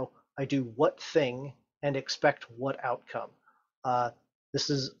scenario I do what thing and expect what outcome. Uh, this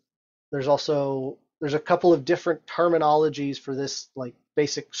is there's a couple of different terminologies for this like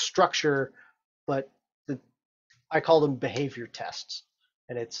basic structure, but I call them behavior tests,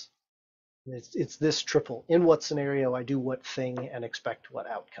 and it's this triple. In what scenario I do what thing and expect what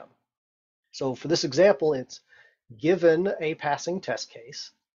outcome. So for this example, it's given a passing test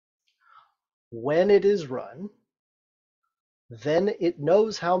case, when it is run, then it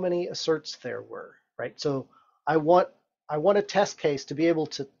knows how many asserts there were, right? So I want a test case to be able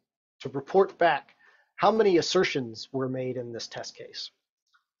to report back how many assertions were made in this test case.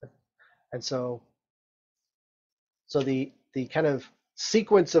 And so the kind of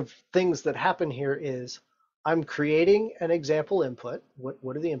sequence of things that happen here is I'm creating an example input.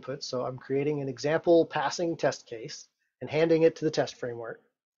 What are the inputs? So I'm creating an example passing test case and handing it to the test framework.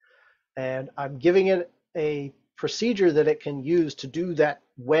 And I'm giving it a procedure that it can use to do that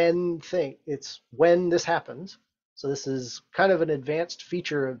when thing. It's when this happens. So this is kind of an advanced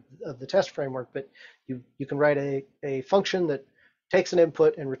feature of the test framework, but you can write a function that takes an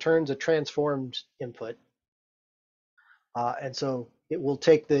input and returns a transformed input. And so it will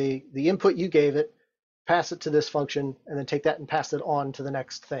take the input you gave it, pass it to this function, and then take that and pass it on to the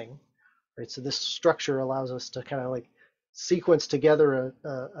next thing. Right? So this structure allows us to kind of like sequence together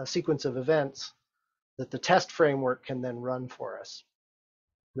a sequence of events that the test framework can then run for us.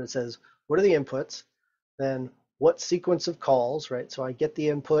 And it says, what are the inputs? Then what sequence of calls, right? So I get the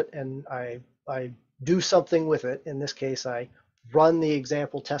input and I do something with it. In this case, I run the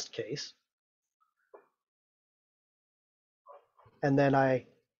example test case. And then I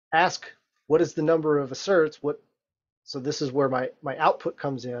ask, what is the number of asserts? So this is where my output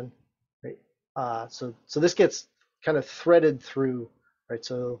comes in, right? So this gets kind of threaded through, right?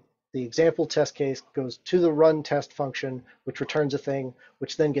 So the example test case goes to the run test function, which returns a thing,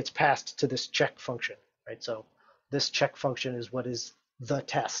 which then gets passed to this check function, right? So this check function is what is the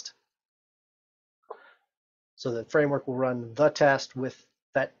test. So the framework will run the test with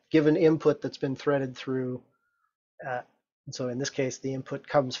that given input that's been threaded through. And so in this case, the input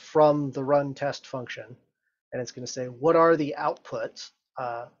comes from the run test function, and it's going to say, what are the outputs?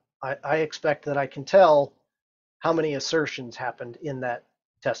 I expect that I can tell how many assertions happened in that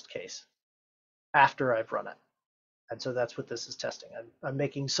test case after I've run it. And so that's what this is testing. I'm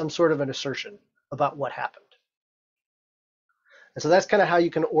making some sort of an assertion about what happened. And so that's kind of how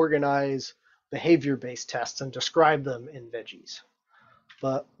you can organize behavior-based tests and describe them in veggies.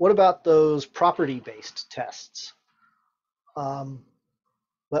 But what about those property-based tests?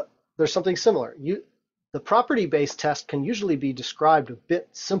 But there's something similar. The property-based test can usually be described a bit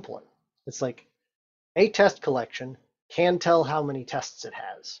simpler. It's like a test collection can tell how many tests it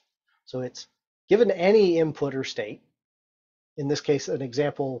has. So it's given any input or state, in this case, an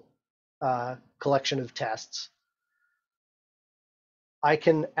example collection of tests, I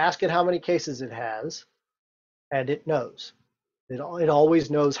can ask it how many cases it has, and it knows. It always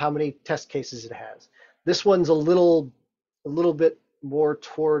knows how many test cases it has. This one's a little bit more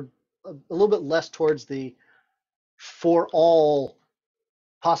toward, a little bit less towards the for all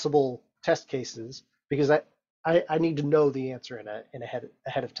possible test cases, because I need to know the answer in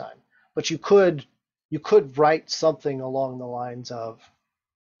ahead of time. But you could write something along the lines of,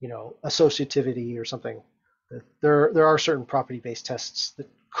 associativity or something. There are certain property-based tests that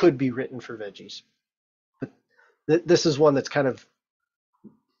could be written for veggies, but this is one that's kind of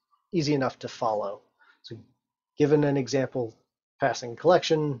easy enough to follow. So given an example passing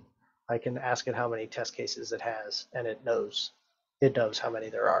collection, I can ask it how many test cases it has, and it knows how many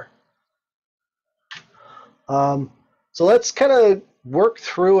there are. So let's kind of work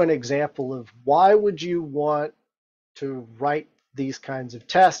through an example of why would you want to write these kinds of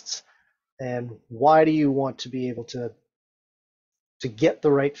tests, and why do you want to be able to get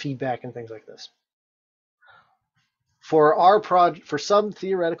the right feedback and things like this. For our project, for some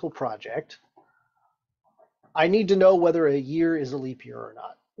theoretical project, I need to know whether a year is a leap year or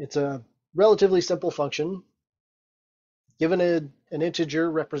not. It's a relatively simple function. Given an integer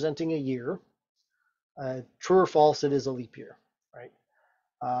representing a year, true or false, it is a leap year,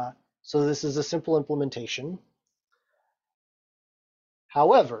 right? So this is a simple implementation.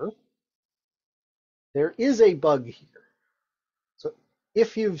 However, there is a bug here. So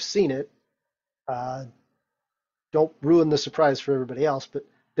if you've seen it, don't ruin the surprise for everybody else, but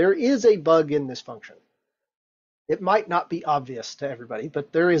there is a bug in this function. It might not be obvious to everybody,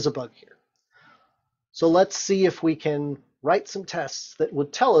 but there is a bug here. So let's see if we can write some tests that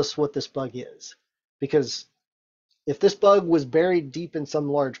would tell us what this bug is. Because if this bug was buried deep in some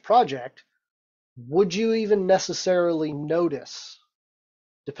large project, would you even necessarily notice,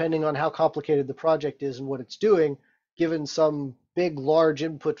 depending on how complicated the project is and what it's doing, given some big large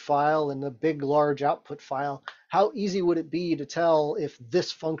input file and a big large output file, how easy would it be to tell if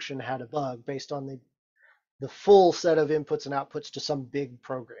this function had a bug based on the full set of inputs and outputs to some big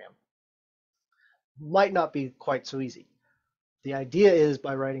program? Might not be quite so easy. The idea is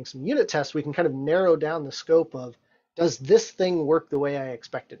by writing some unit tests, we can kind of narrow down the scope of, does this thing work the way I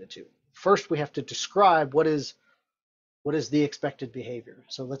expected it to? First, we have to describe what is the expected behavior.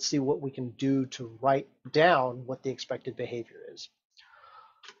 So let's see what we can do to write down what the expected behavior is.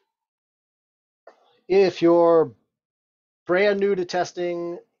 If you're brand new to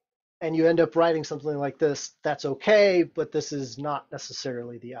testing and you end up writing something like this, that's okay, but this is not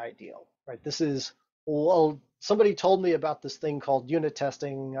necessarily the ideal, right? This is, well, somebody told me about this thing called unit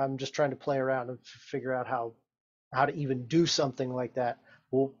testing. I'm just trying to play around and figure out how to even do something like that.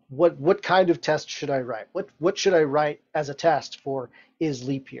 Well, what kind of test should I write? What should I write as a test for is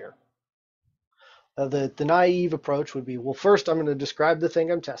leap year? The naive approach would be, well, first I'm going to describe the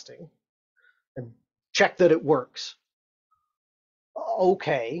thing I'm testing and check that it works.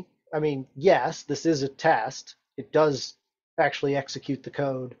 Okay, I mean, yes, this is a test. It does actually execute the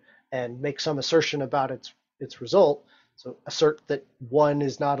code and make some assertion about its result. So assert that 1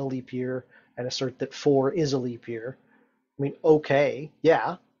 is not a leap year and assert that 4 is a leap year. I mean, okay,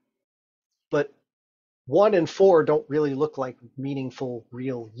 yeah, but 1 and 4 don't really look like meaningful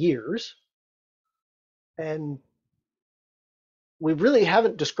real years. And we really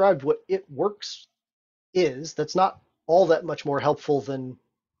haven't described what it works is. That's not all that much more helpful than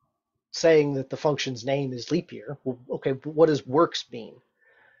saying that the function's name is leap year. Well, okay, but what does works mean?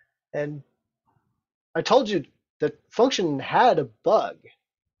 And I told you that function had a bug,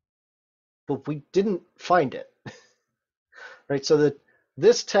 but we didn't find it. Right? So that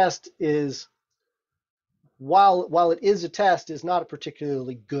this test is, while it is a test, is not a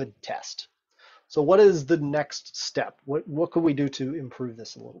particularly good test. So what is the next step? What could we do to improve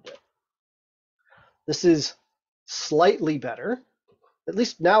this a little bit? This is slightly better. At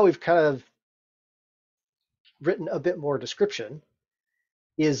least now we've kind of written a bit more description.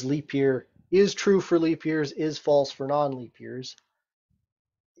 Is leap year, is true for leap years, is false for non-leap years.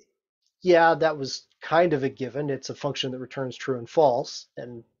 Yeah, that was kind of a given. It's a function that returns true and false,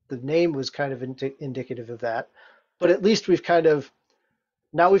 and the name was kind of indicative of that. But at least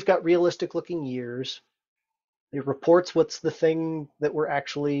now we've got realistic looking years. It reports what's the thing that we're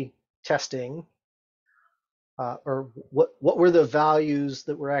actually testing, or what were the values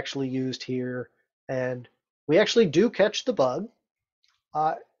that were actually used here, and we actually do catch the bug.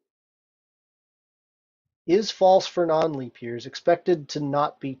 Uh, is false for non-leap years expected to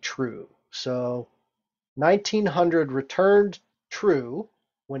not be true? So 1900 returned true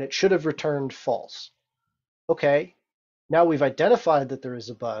when it should have returned false. Okay, now we've identified that there is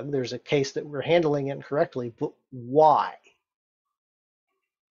a bug. There's a case that we're handling it incorrectly, but why?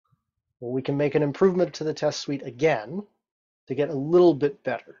 Well, we can make an improvement to the test suite again to get a little bit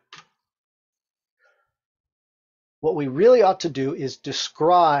better. What we really ought to do is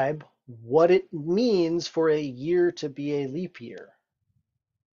describe what it means for a year to be a leap year.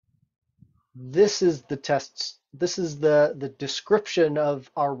 This is the tests. This is the description of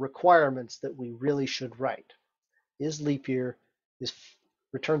our requirements that we really should write. Is leap year is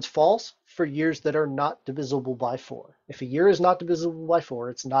returns false for years that are not divisible by 4. If a year is not divisible by 4,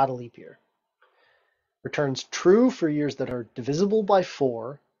 it's not a leap year. Returns true for years that are divisible by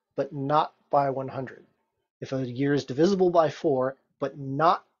 4, but not by 100. If a year is divisible by 4, but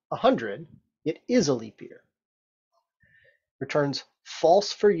not 100, it is a leap year. Returns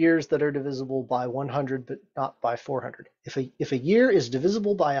false for years that are divisible by 100, but not by 400. If a year is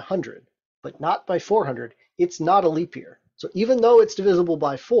divisible by 100, but not by 400, it's not a leap year. So even though it's divisible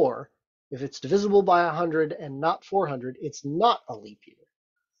by 4, if it's divisible by 100 and not 400, it's not a leap year.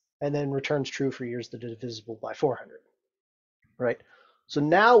 And then returns true for years that are divisible by 400, right? So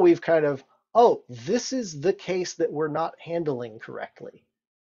now we've kind of, oh, this is the case that we're not handling correctly.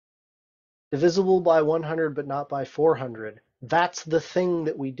 Divisible by 100 but not by 400. That's the thing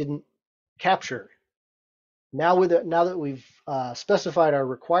that we didn't capture. Now that we've specified our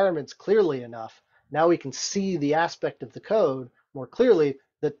requirements clearly enough, now we can see the aspect of the code more clearly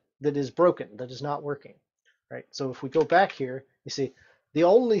that is broken, that is not working, right? So if we go back here, you see the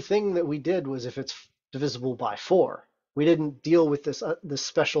only thing that we did was if it's divisible by 4. We didn't deal with this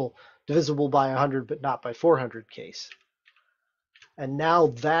special divisible by 100 but not by 400 case. And now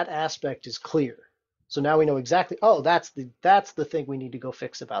that aspect is clear. So now we know exactly, oh, that's the thing we need to go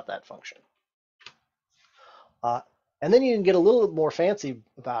fix about that function. And then you can get a little bit more fancy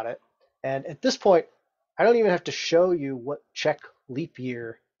about it. And at this point, I don't even have to show you what check leap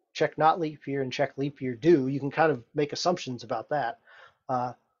year, check not leap year, and check leap year do. You can kind of make assumptions about that.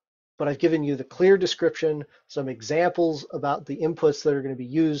 But I've given you the clear description, some examples about the inputs that are going to be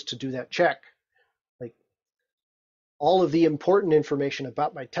used to do that check. Like all of the important information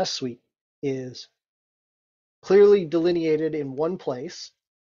about my test suite is clearly delineated in one place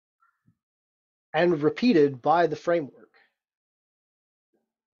and repeated by the framework.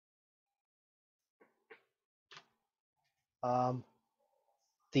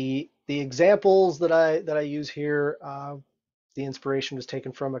 The examples that I use here, the inspiration was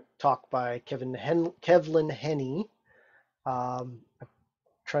taken from a talk by Kevlin Henney. I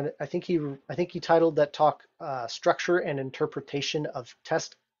think he titled that talk "Structure and Interpretation of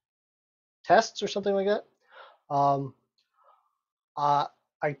Tests" or something like that. I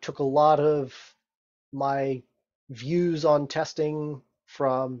took a lot of my views on testing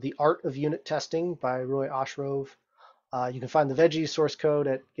from The Art of Unit Testing by Roy Oshrove. You can find the veggies source code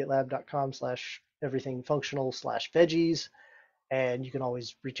at gitlab.com/everythingfunctional/veggies, and you can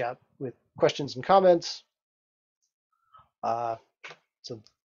always reach out with questions and comments. So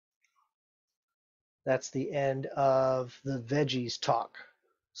that's the end of the veggies talk.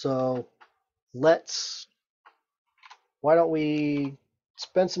 So why don't we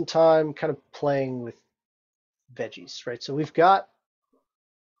spend some time kind of playing with veggies, right? So we've got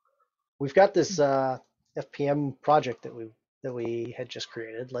this FPM project that we had just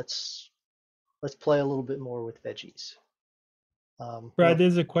created. Let's play a little bit more with veggies. Brad,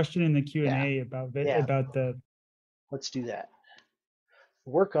 there's a question in the Yeah. Q&A about the. Let's do that.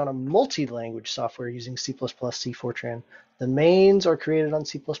 Work on a multi-language software using C++, C Fortran. The mains are created on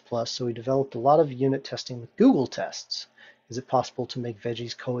C++, so we developed a lot of unit testing with Google tests. Is it possible to make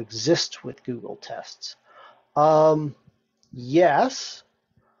veggies coexist with Google tests? Yes.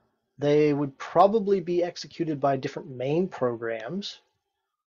 They would probably be executed by different main programs.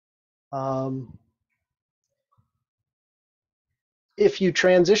 If you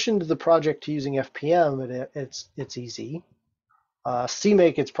transitioned the project to using FPM, it's easy.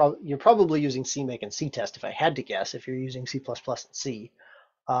 CMake, you're probably using CMake and CTest if I had to guess, if you're using C++ and C.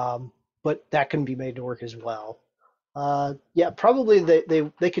 But that can be made to work as well. Yeah, probably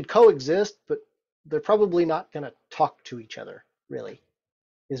they could coexist, but they're probably not going to talk to each other, really,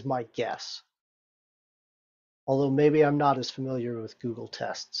 is my guess. Although maybe I'm not as familiar with Google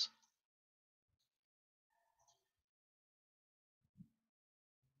tests.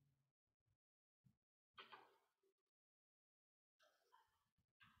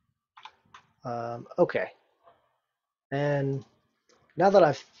 Okay. And now that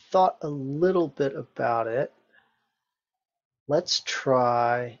I've thought a little bit about it, let's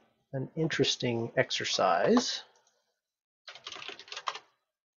try an interesting exercise.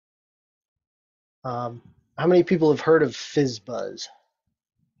 How many people have heard of FizzBuzz?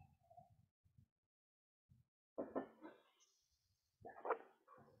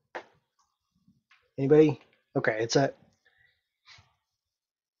 Anybody? Okay,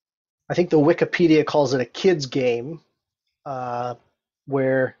 I think the Wikipedia calls it a kids game,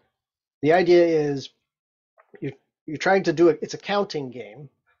 where the idea is you're trying to do it. It's a counting game.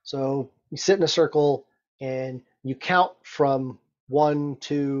 So you sit in a circle and you count from 1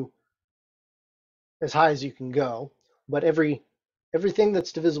 to as high as you can go. But everything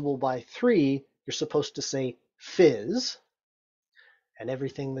that's divisible by 3, you're supposed to say fizz. And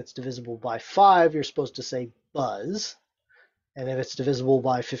everything that's divisible by 5, you're supposed to say buzz. And if it's divisible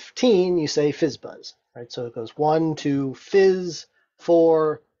by 15, you say fizzbuzz. Right? So it goes 1, 2, fizz,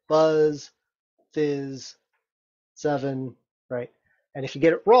 4, buzz, fizz, 7, right? And if you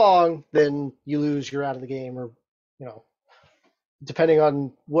get it wrong, then you lose, you're out of the game, or, you know, depending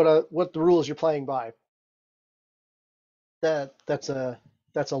on what the rules you're playing by. That's a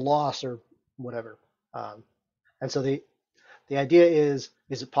loss or whatever. And so the idea is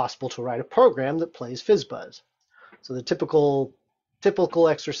it possible to write a program that plays FizzBuzz? So the typical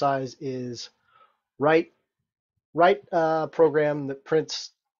exercise is write a program that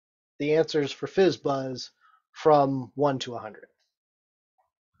prints the answers for FizzBuzz from 1 to 100.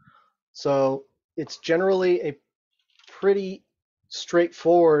 So it's generally a pretty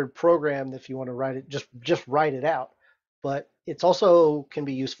straightforward program if you want to write it, just write it out. But it's also can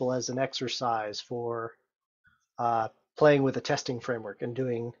be useful as an exercise for playing with a testing framework and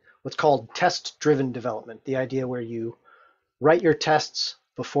doing what's called test-driven development. The idea where you write your tests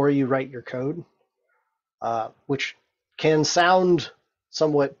before you write your code, which can sound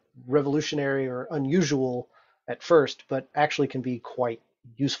somewhat revolutionary or unusual at first, but actually can be quite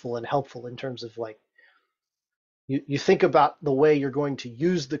useful and helpful in terms of, like, you think about the way you're going to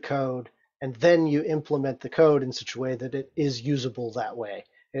use the code, and then you implement the code in such a way that it is usable that way.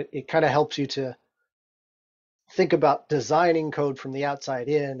 It kind of helps you to think about designing code from the outside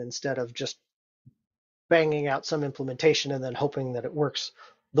in instead of just banging out some implementation and then hoping that it works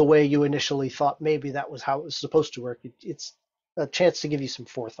the way you initially thought maybe that was how it was supposed to work. It's a chance to give you some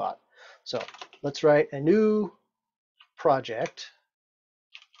forethought. So let's write a new project,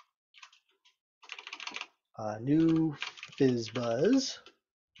 new FizzBuzz,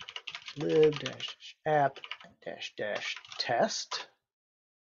 lib-app-test.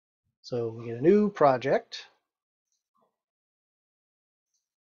 So we get a new project.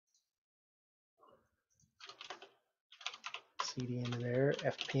 CD into there,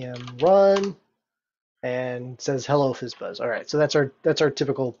 fpm run, and it says hello FizzBuzz. All right, so that's our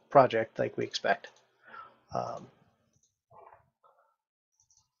typical project like we expect.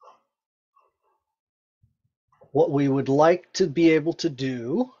 What we would like to be able to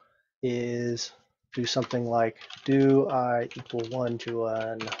do is do something like do I equal 1 to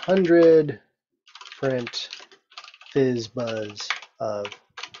 100, print FizzBuzz of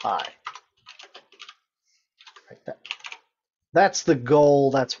I. Right, that's the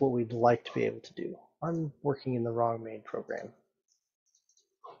goal. That's what we'd like to be able to do. I'm working in the wrong main program.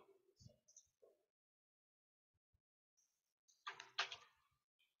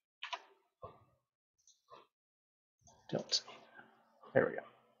 Don't see. There we go.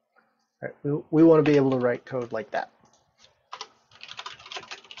 All right, we want to be able to write code like that.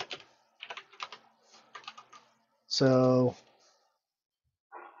 So,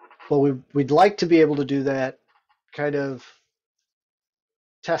 well, we'd like to be able to do that kind of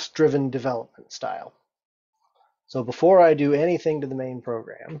test-driven development style. So before I do anything to the main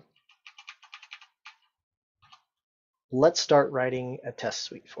program, let's start writing a test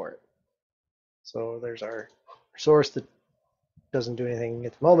suite for it. So there's our source that doesn't do anything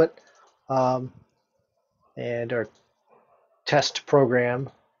at the moment, and our test program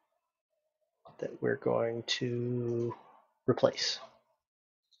that we're going to replace.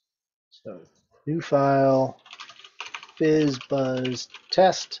 So new file, FizzBuzz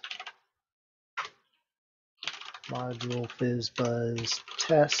test, module FizzBuzz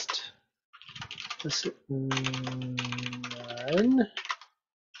test, none,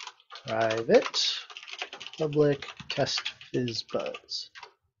 private public test fizzbuzz.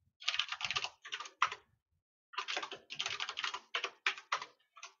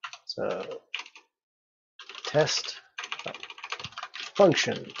 So test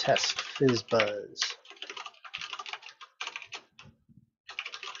function test fizzbuzz.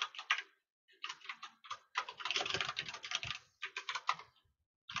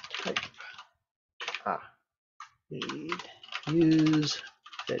 Type. Need use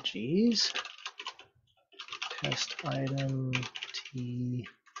veggies. Test item t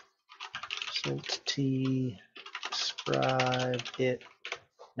salt t describe it.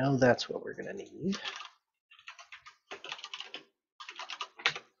 No, that's what we're gonna need.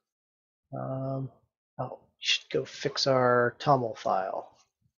 Oh, we should go fix our TOML file.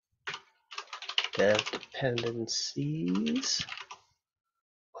 Dev dependencies.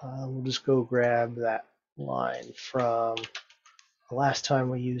 We'll just go grab that line from the last time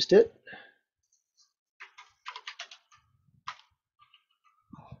we used it.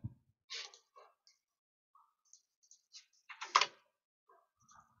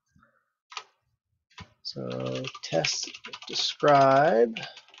 So test describe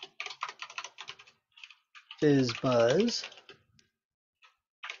fizzbuzz.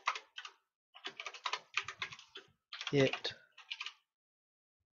 It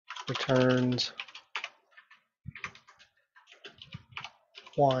returns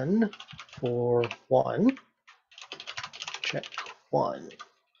 1 for 1. Check 1.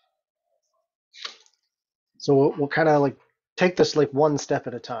 So we'll kind of like take this like one step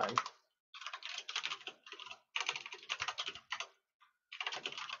at a time.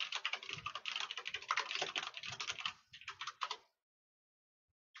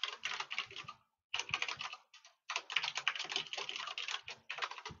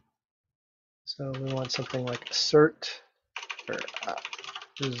 So we want something like assert or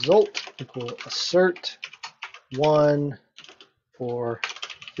result equal assert 1 for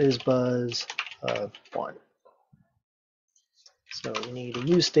fizzbuzz of 1. So we need a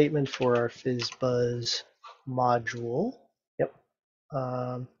use statement for our fizzbuzz module. Yep.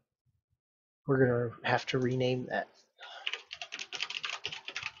 We're going to have to rename that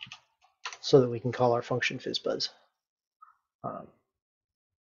so that we can call our function fizzbuzz.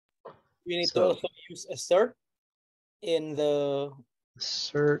 You need to also use assert in the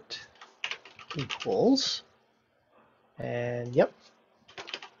assert equals, and yep,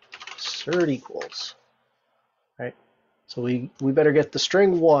 assert equals. Right. So we better get the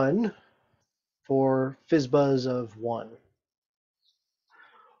string 1 for fizzbuzz of 1.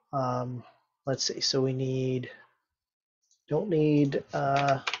 Let's see. So we don't need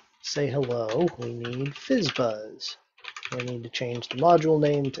say hello. We need fizzbuzz. We need to change the module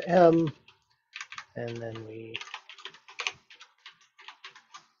name to M, and then we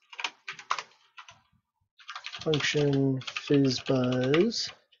function fizzbuzz.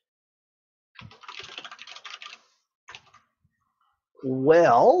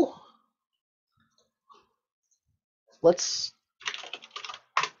 Well, let's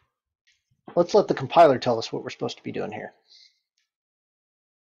let the compiler tell us what we're supposed to be doing here.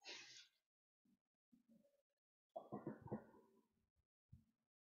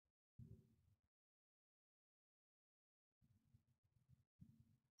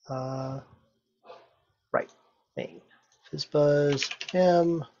 Right, main fizzbuzz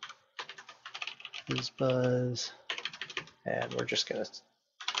M fizzbuzz, and we're just gonna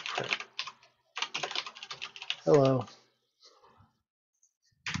print hello.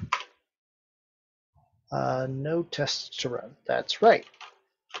 No tests to run. That's right.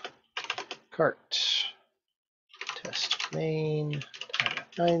 Cart test main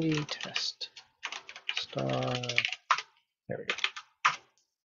 90 test star. There we go.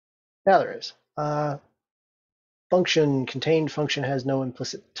 Now there is. Function contained function has no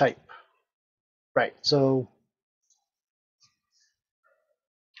implicit type. Right. So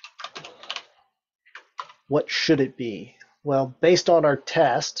what should it be? Well, based on our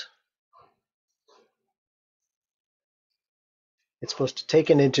test, it's supposed to take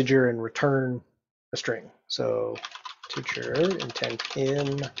an integer and return a string. So integer intent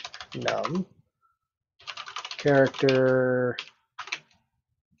in num character.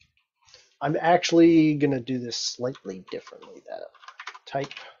 I'm actually going to do this slightly differently. That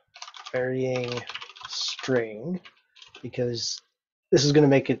type varying string, because this is going to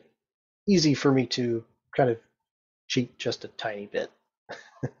make it easy for me to kind of cheat just a tiny bit.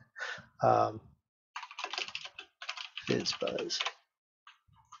 Fizzbuzz.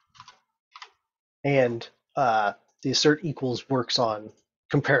 And the assert equals works on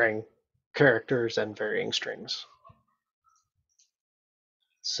comparing characters and varying strings.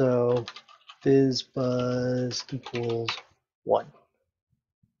 So BizBuzz equals 1.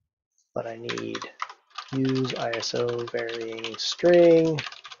 But I need use ISO varying string,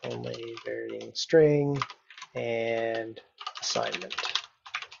 only varying string, and assignment.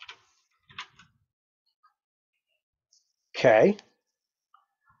 Okay.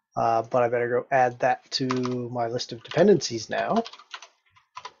 But I better go add that to my list of dependencies now,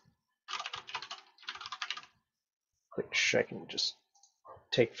 which I can just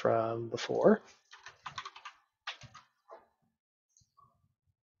take from before.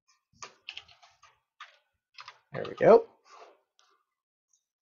 There we go.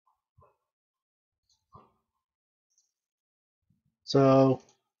 So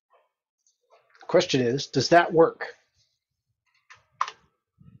the question is, does that work?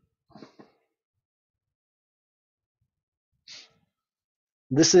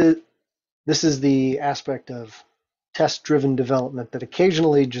 This is the aspect of test-driven development that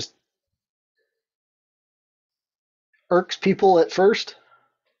occasionally just irks people at first,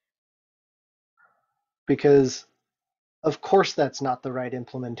 because of course that's not the right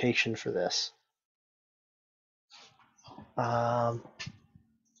implementation for this. Oh,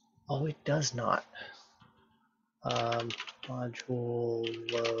 it does not. Module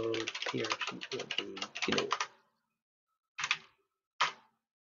load PRT. You know.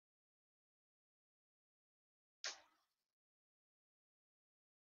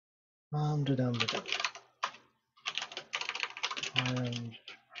 And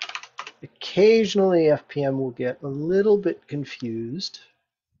occasionally FPM will get a little bit confused.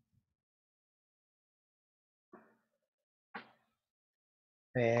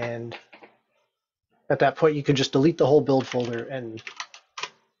 And at that point, you can just delete the whole build folder and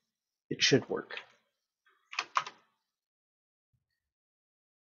it should work.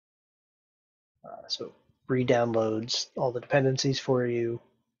 So re-downloads all the dependencies for you.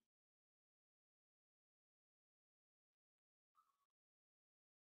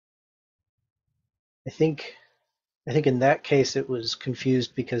 I think in that case it was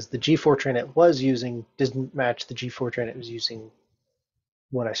confused because the G-Fortran it was using didn't match the G-Fortran it was using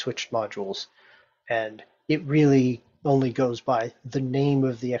when I switched modules. And it really only goes by the name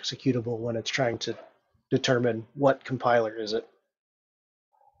of the executable when it's trying to determine what compiler is it.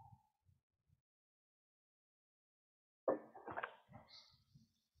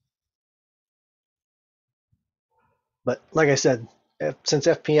 But like I said, since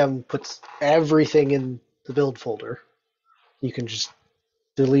FPM puts everything in the build folder, you can just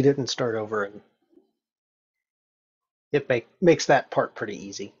delete it and start over, and it makes that part pretty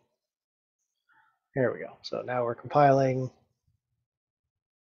easy. There we go. So now we're compiling.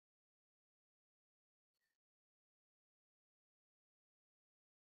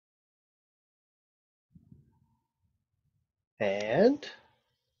 And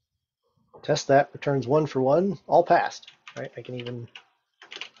test that, returns 1 for 1, all passed. Right? I can even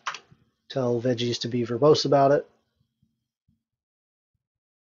tell veggies to be verbose about it.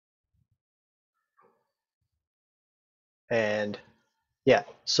 And yeah,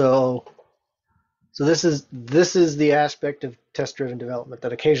 so this is the aspect of test-driven development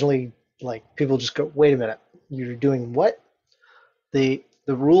that occasionally, like, people just go, wait a minute, you're doing what? The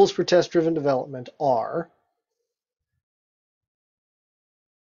rules for test-driven development are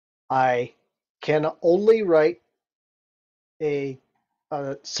I can only write a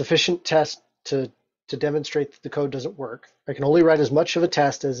sufficient test to demonstrate that the code doesn't work. I can only write as much of a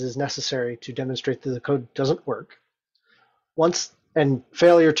test as is necessary to demonstrate that the code doesn't work. And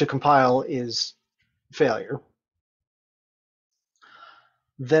failure to compile is failure.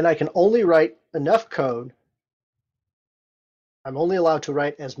 Then I can only write enough code. I'm only allowed to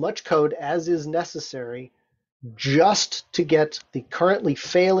write as much code as is necessary just to get the currently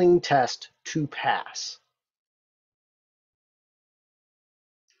failing test to pass.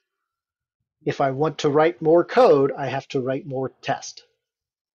 If I want to write more code, I have to write more test.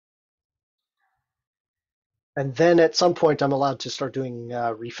 And then at some point, I'm allowed to start doing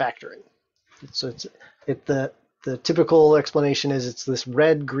refactoring. So the typical explanation is it's this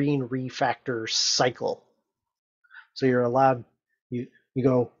red-green refactor cycle. So you're allowed, you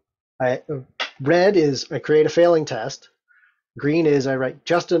go, red is I create a failing test. Green is I write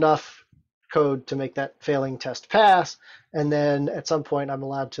just enough code to make that failing test pass. And then at some point I'm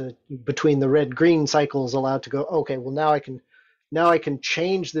allowed to, between the red-green cycles, allowed to go, okay, well now I can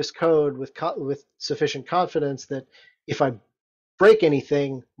change this code with sufficient confidence that if I break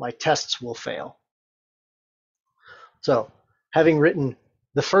anything, my tests will fail. So having written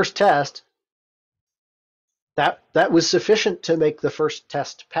the first test, that was sufficient to make the first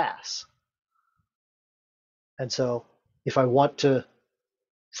test pass. And so if I want to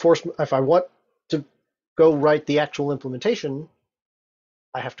if I want to go write the actual implementation,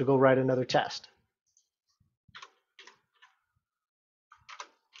 I have to go write another test.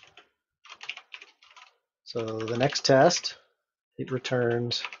 So the next test, it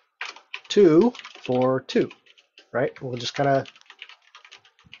returns 2 for 2, right? We'll just kind of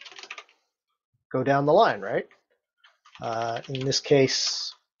go down the line, right? In this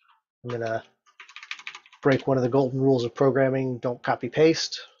case, I'm going to break one of the golden rules of programming. Don't copy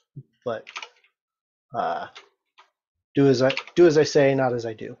paste, but do as I say, not as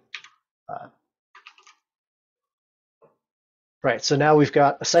I do. Right, so now we've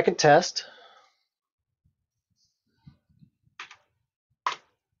got a second test.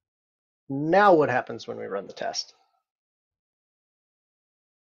 Now what happens when we run the test?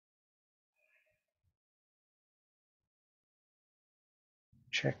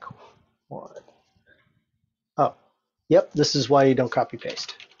 Check 1. Oh, yep, this is why you don't copy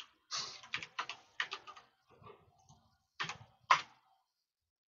paste.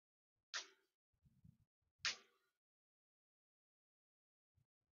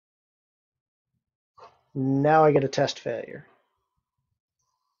 Now I get a test failure.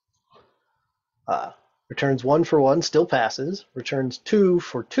 Returns 1 for 1, still passes. Returns 2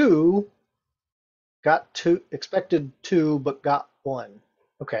 for 2, got 2, expected 2, but got 1.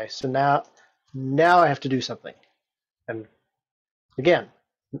 Okay, so now I have to do something. And again,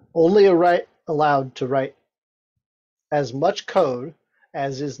 only allowed to write as much code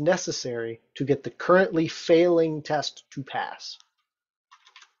as is necessary to get the currently failing test to pass.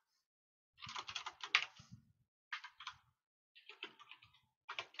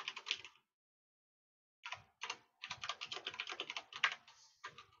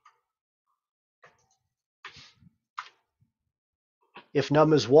 If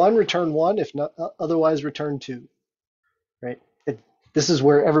num is 1, return 1. If not, otherwise, return 2. Right? This is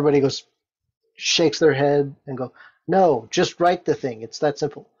where everybody shakes their head and go, no, just write the thing. It's that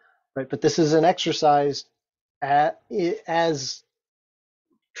simple. Right? But this is an exercise as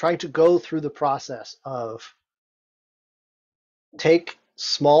trying to go through the process of take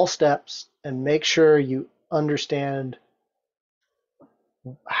small steps and make sure you understand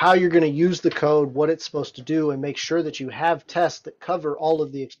how you're going to use the code, what it's supposed to do, and make sure that you have tests that cover all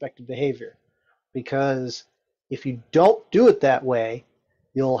of the expected behavior. Because if you don't do it that way,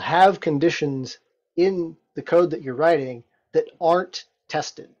 you'll have conditions in the code that you're writing that aren't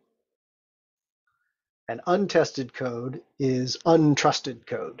tested. And untested code is untrusted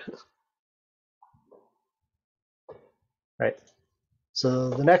code. Right.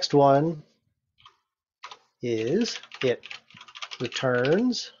 So the next one is it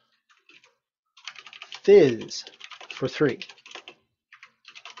returns fizz for 3.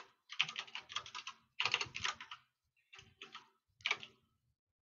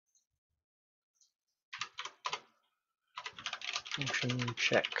 Function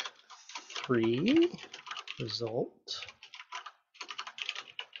check 3 result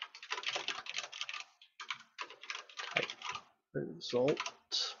type result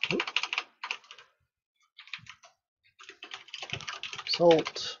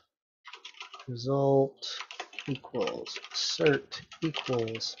result equals cert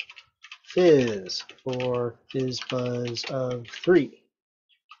equals fizz for fizz buzz of 3.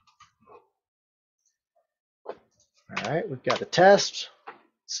 All right, we've got a test.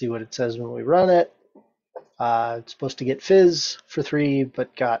 Let's see what it says when we run it. It's supposed to get fizz for 3,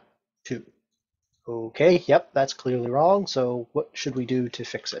 but got 2. Okay, yep, that's clearly wrong. So what should we do to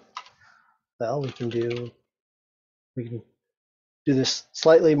fix it? Well, we can do this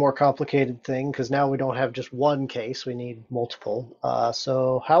slightly more complicated thing because now we don't have just one case, we need multiple.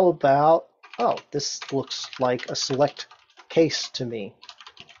 So how about, oh, this looks like a select case to me.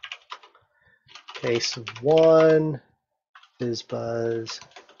 Case of 1, fizz buzz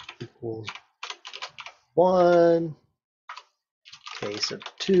equals 1. Case of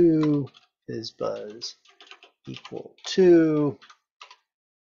 2, fizz buzz equal 2.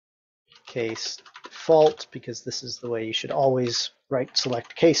 Case default, because this is the way you should always write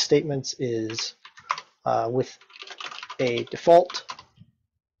select case statements, is with a default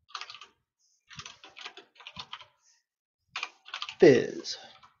fizz.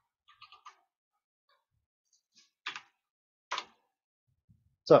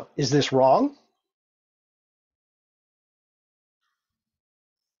 So is this wrong?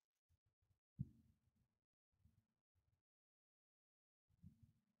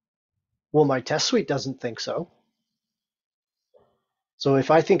 Well, my test suite doesn't think so. So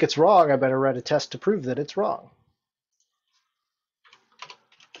if I think it's wrong, I better write a test to prove that it's wrong.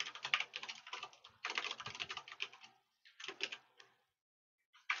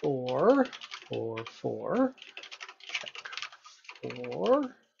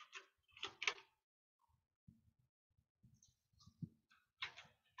 or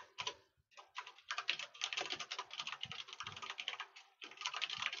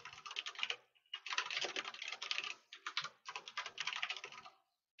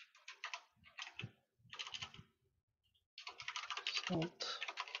result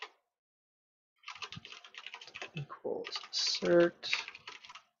equals assert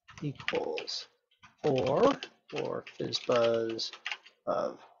equals or fizzbuzz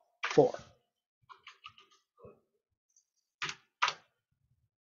of 4.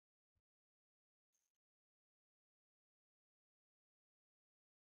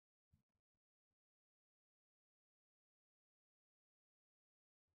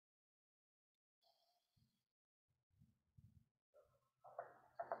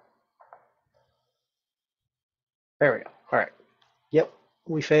 There we go. All right. Yep,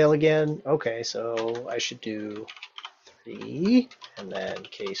 we fail again. Okay, so I should do 3 and then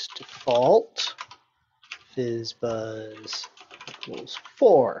case default fizzbuzz equals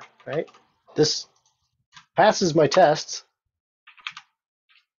 4, right? This passes my tests,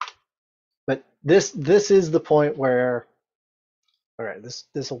 but this is the point where, all right, this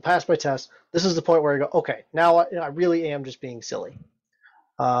will pass my test. This is the point where I go, okay, now I really am just being silly.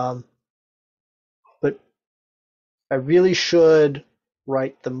 But I really should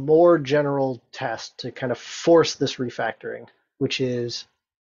write the more general test to kind of force this refactoring, which is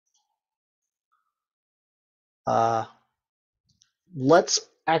let's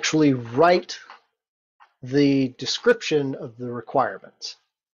actually write the description of the requirements.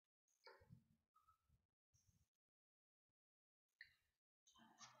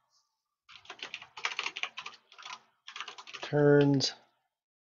 Turns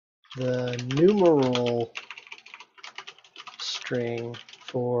the numeral string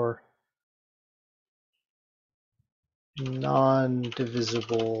for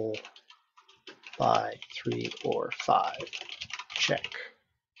non-divisible by 3 or 5. Check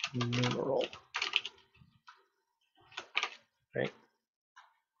numeral. Right.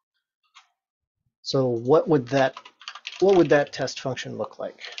 So what would that test function look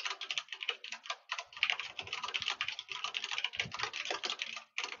like?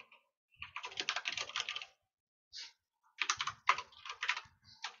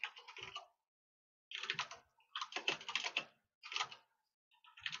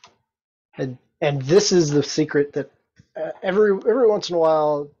 And this is the secret that every once in a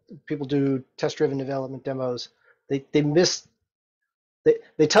while people do test-driven development demos. They miss.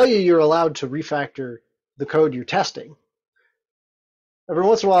 They tell you you're allowed to refactor the code you're testing. Every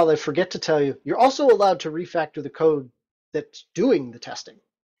once in a while they forget to tell you you're also allowed to refactor the code that's doing the testing.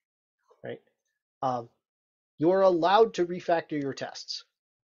 Right? You're allowed to refactor your tests.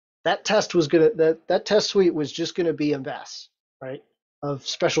 That test was that test suite was just gonna be a mess, right? Of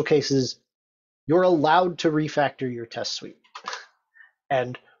special cases. You're allowed to refactor your test suite.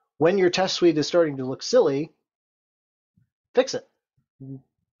 And when your test suite is starting to look silly, fix it.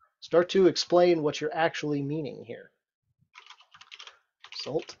 Start to explain what you're actually meaning here.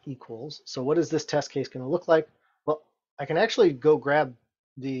 Result equals, so what is this test case going to look like? Well, I can actually go grab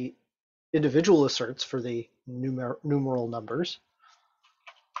the individual asserts for the numeral numbers.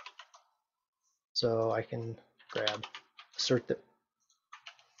 So I can grab assert that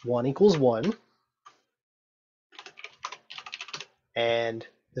 1 equals 1. And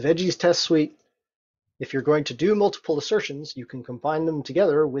the veggies test suite, if you're going to do multiple assertions, you can combine them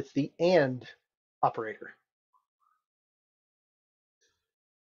together with the AND operator.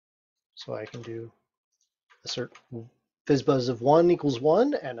 So I can do assert fizzbuzz of 1 equals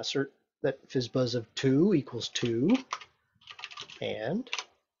 1 and assert that fizzbuzz of 2 equals 2 and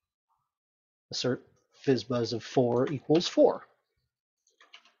assert fizzbuzz of 4 equals 4.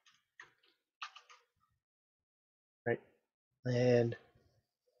 Right? And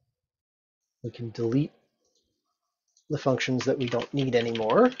we can delete the functions that we don't need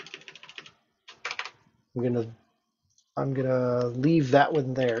anymore. I'm gonna leave that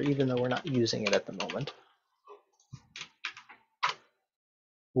one there, even though we're not using it at the moment.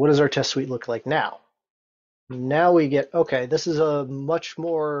 What does our test suite look like now? Now we get, okay, this is a much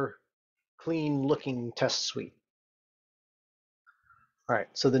more clean looking test suite. All right,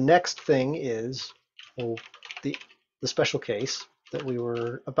 so the next thing is the special case that we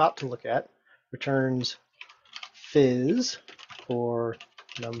were about to look at returns fizz for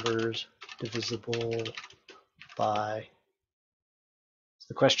numbers divisible by. So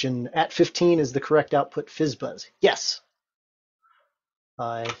the question, at 15 is the correct output fizzbuzz? Yes.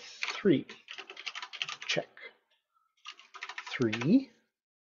 By 3. Check. 3.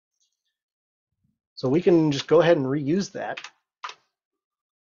 So we can just go ahead and reuse that.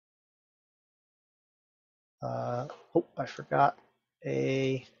 Oh, I forgot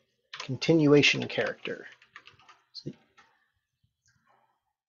a continuation character. See.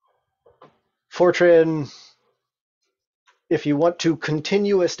 Fortran, if you want to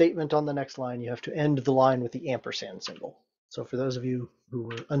continue a statement on the next line, you have to end the line with the ampersand symbol. So for those of you who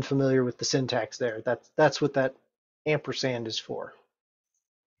were unfamiliar with the syntax there, that's what that ampersand is for.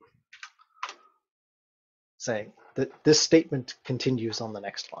 Saying that this statement continues on the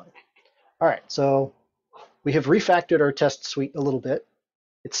next line. All right, so we have refactored our test suite a little bit.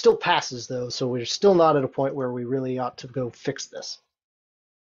 It still passes though, so we're still not at a point where we really ought to go fix this.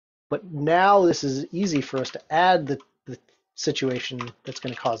 But now this is easy for us to add the situation that's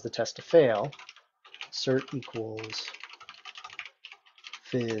going to cause the test to fail. Cert equals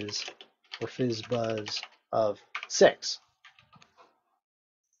fizz or fizz buzz of 6.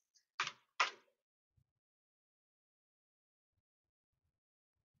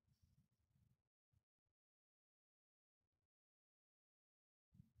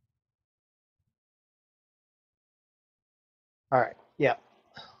 All right, yeah.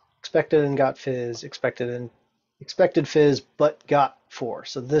 Expected and got fizz, expected fizz, but got 4.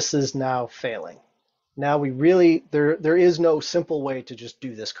 So this is now failing. Now we really, there is no simple way to just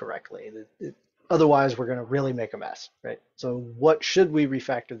do this correctly. Otherwise, we're going to really make a mess, right? So what should we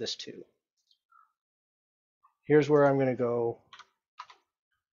refactor this to? Here's where I'm going to go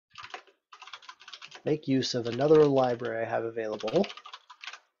make use of another library I have available,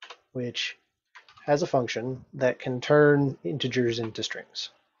 which has a function that can turn integers into strings.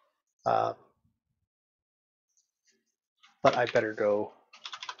 But I better go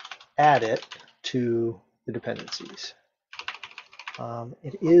add it to the dependencies.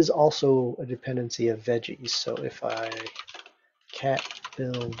 It is also a dependency of veggies. So if I cat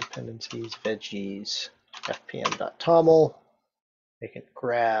build dependencies veggies fpm.toml, I can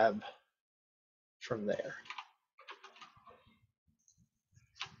grab from there.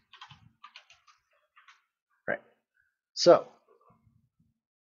 Right. So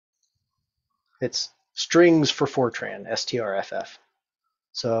it's strings for Fortran, strff.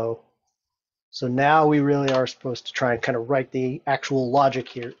 So now we really are supposed to try and kind of write the actual logic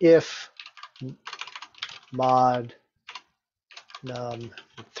here. If mod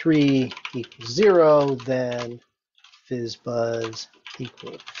num3 equals 0, then fizzbuzz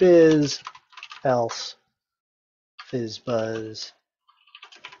equal fizz, else fizzbuzz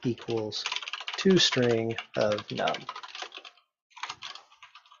equals toString of num.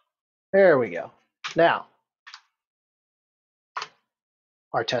 There we go. Now,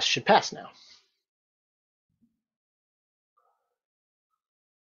 our test should pass now.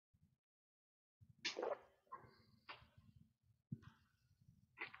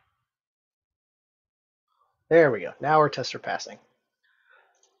 There we go. Now our tests are passing.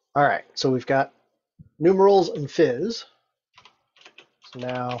 All right, so we've got numerals and fizz. So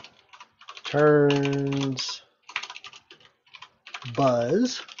now turns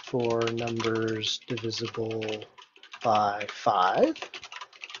buzz for numbers divisible by 5.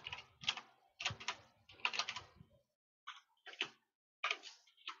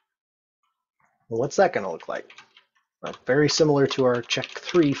 Well, what's that going to look like? Well, very similar to our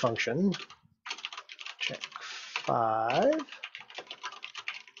check3 function. Check 5.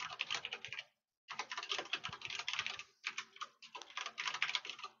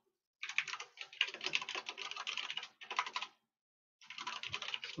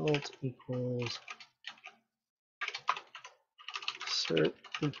 Result equals cert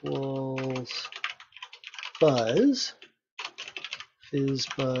equals buzz fizz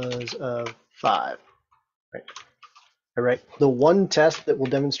buzz of 5. Right. All right. The one test that will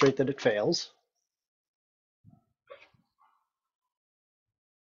demonstrate that it fails.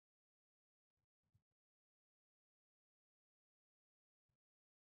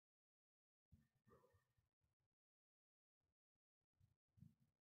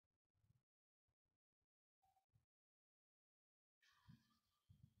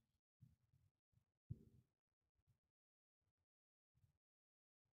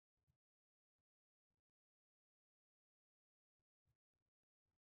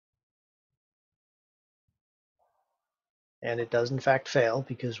 And it does in fact fail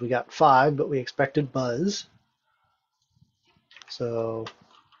because we got 5, but we expected buzz. So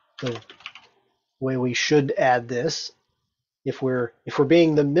the way we should add this, if we're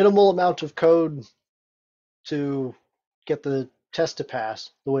being the minimal amount of code to get the test to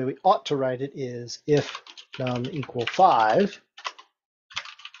pass, the way we ought to write it is if num equal 5,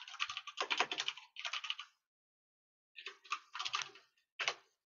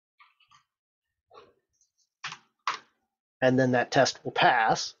 and then that test will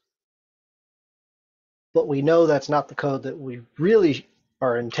pass. but we know that's not the code that we really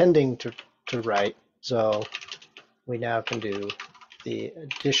are intending to write. So we now can do the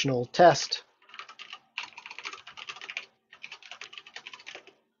additional test.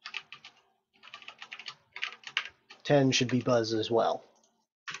 Ten should be buzz as well.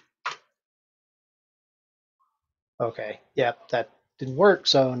 Okay, yep, that didn't work,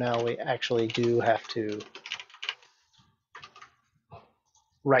 so now we actually do have to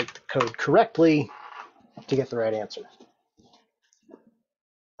write the code correctly to get the right answer.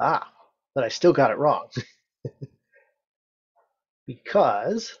 Ah, but I still got it wrong.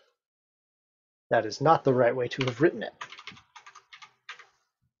 Because that is not the right way to have written it.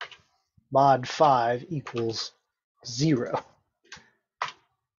 Mod 5 equals 0.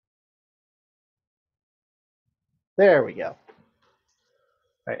 There we go.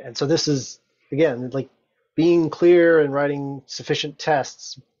 Right, and so this is, again, like being clear and writing sufficient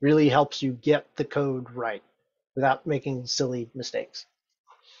tests really helps you get the code right without making silly mistakes.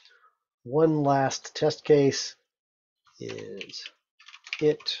 One last test case is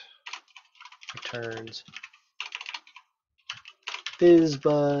it returns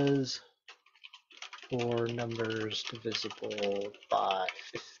fizzbuzz for numbers divisible by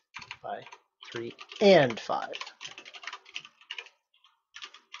 3 and 5.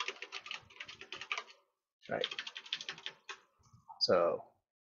 Right. So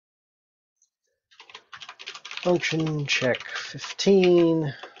function check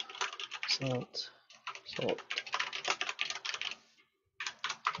 15 salt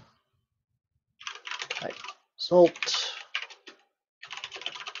type salt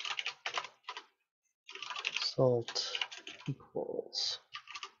equals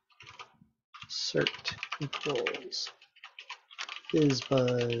cert equals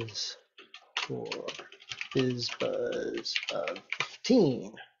fizzbuzz for fizzbuzz of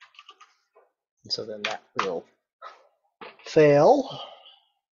 15. And so then that will fail.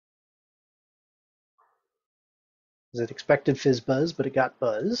 Because it expected fizzbuzz, but it got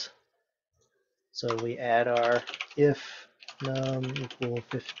buzz. So we add our if num equal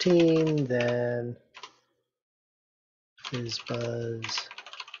 15, then fizzbuzz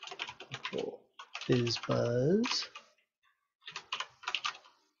equal fizzbuzz.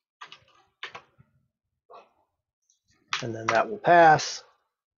 And then that will pass,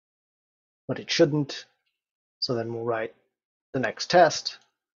 but it shouldn't. So then we'll write the next test.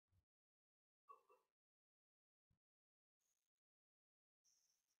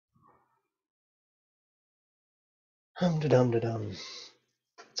 Hum-da-dum-da-dum.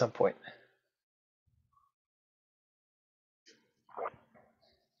 At some point.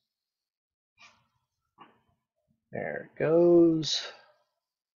 There it goes.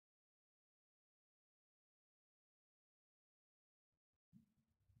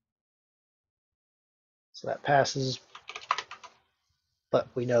 So that passes, but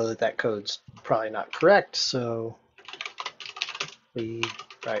we know that that code's probably not correct, so we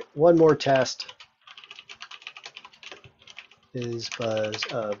write one more test.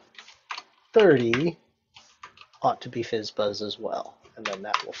 Fizzbuzz of 30 ought to be fizzbuzz as well, and then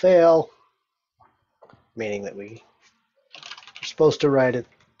that will fail, meaning that we are supposed to write it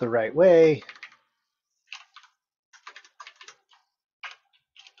the right way.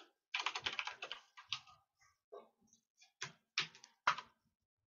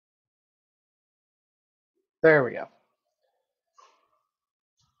 There we go.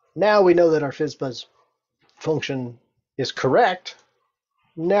 Now we know that our fizzbuzz function is correct.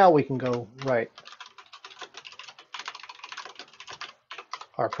 Now we can go write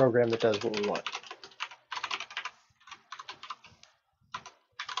our program that does what we want.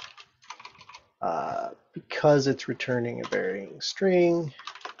 Because it's returning a varying string,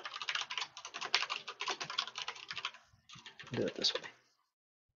 do it this way.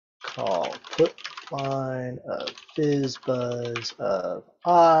 Call put line of fizzbuzz of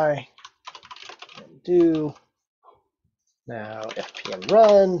I and do. Now fpm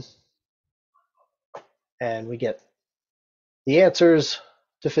run, and we get the answers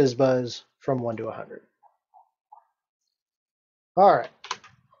to fizzbuzz from 1 to 100. All right.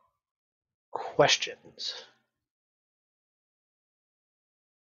 Questions?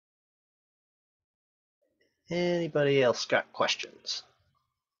 Anybody else got questions?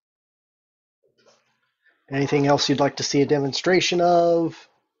 Anything else you'd like to see a demonstration of?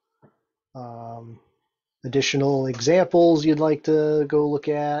 Additional examples you'd like to go look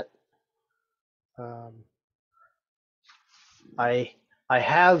at? I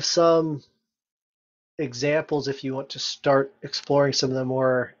have some examples if you want to start exploring some of the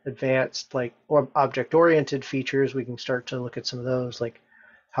more advanced, like object-oriented features. We can start to look at some of those, like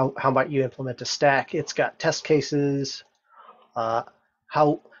how might you implement a stack? It's got test cases.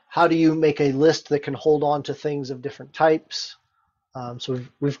 How do you make a list that can hold on to things of different types? So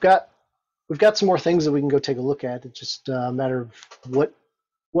we've got some more things that we can go take a look at. It's just a matter of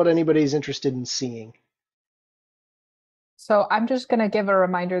what anybody's interested in seeing. So I'm just going to give a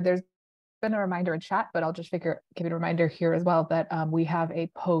reminder. There's been a reminder in chat, but I'll just give you a reminder here as well that we have a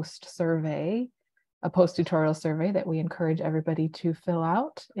post-tutorial survey that we encourage everybody to fill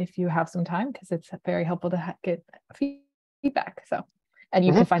out if you have some time, because it's very helpful to get feedback. So, and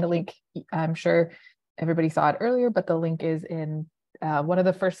you can find a link. I'm sure everybody saw it earlier, but the link is in one of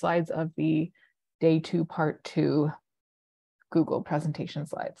the first slides of the day 2, part 2 Google presentation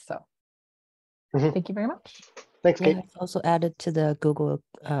slides. So thank you very much. Thanks, Kate. Yeah, it's also added to the Google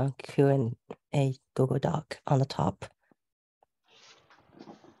Q&A Google Doc on the top.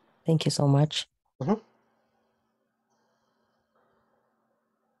 Thank you so much.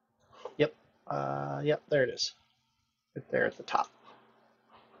 Yep. Yep, there it is. Right there at the top.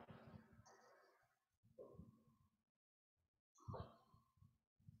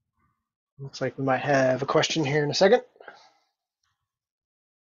 Looks like we might have a question here in a second.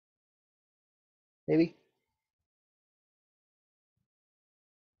 Maybe.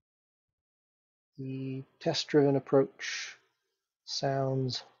 The test-driven approach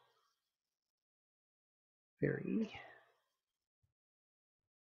sounds very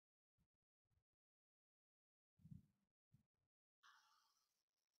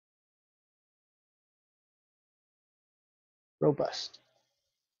robust.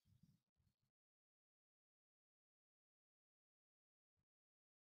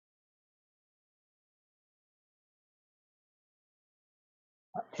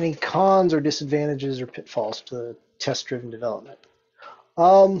 Any cons or disadvantages or pitfalls to test-driven development?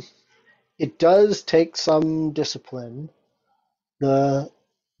 It does take some discipline. The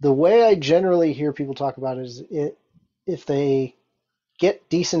way I generally hear people talk about it is if they get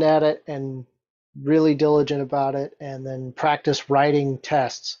decent at it and really diligent about it and then practice writing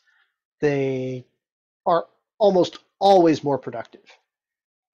tests, they are almost always more productive.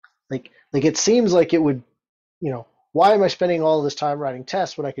 Like it seems like it would, why am I spending all this time writing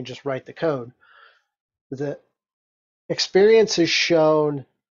tests when I can just write the code? The experience has shown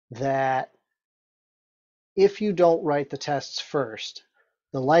that if you don't write the tests first,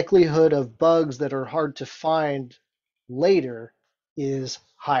 the likelihood of bugs that are hard to find later is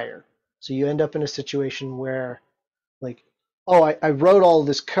higher. So you end up in a situation where, like, oh, I wrote all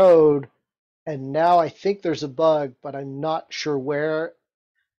this code and now I think there's a bug, but I'm not sure where.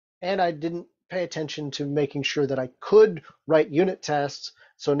 And I didn't pay attention to making sure that I could write unit tests.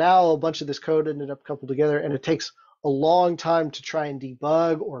 So now a bunch of this code ended up coupled together, and it takes a long time to try and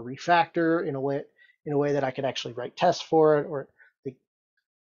debug or refactor in a way that I could actually write tests for it, or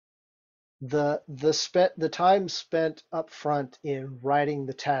the time spent up front in writing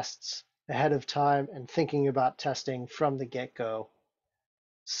the tests ahead of time and thinking about testing from the get-go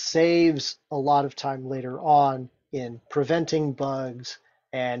saves a lot of time later on in preventing bugs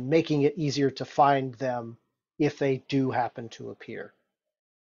and making it easier to find them if they do happen to appear.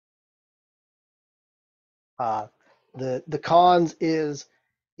 The cons is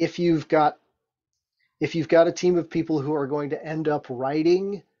if you've got a team of people who are going to end up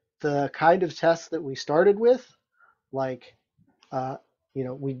writing the kind of tests that we started with, like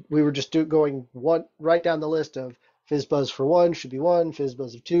we were just going right down the list of FizzBuzz for 1 should be 1,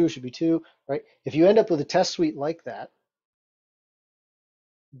 FizzBuzz of 2 should be 2, right? If you end up with a test suite like that,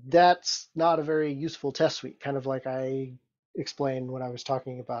 that's not a very useful test suite, kind of like I explained when I was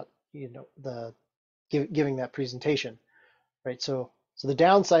talking about the giving that presentation, right? So the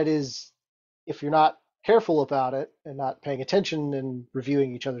downside is if you're not careful about it and not paying attention and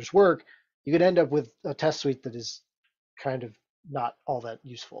reviewing each other's work, you could end up with a test suite that is kind of not all that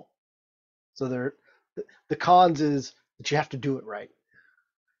useful. So the cons is that you have to do it right,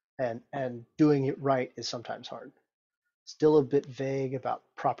 and doing it right is sometimes hard. Still a bit vague about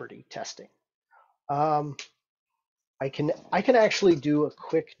property testing. I can actually do a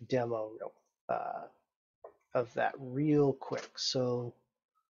quick demo of that real quick. So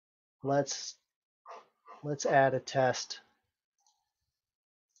let's add a test.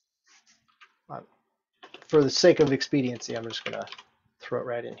 For the sake of expediency, I'm just gonna throw it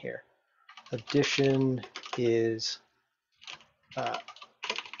right in here. Addition is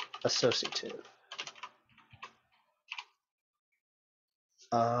associative.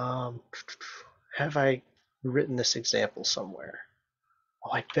 Have I written this example somewhere?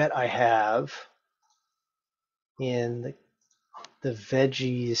 Oh, I bet I have in the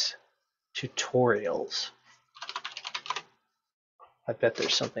veggies tutorials. I bet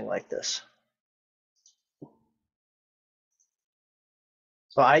there's something like this.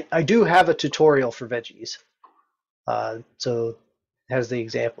 So I do have a tutorial for veggies. So it has the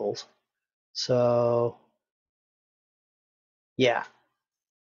examples. So yeah,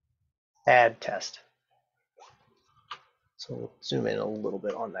 add test. So we'll zoom in a little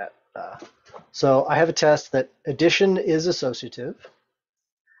bit on that. So I have a test that addition is associative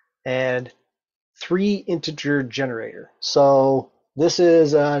and 3 integer generator. So this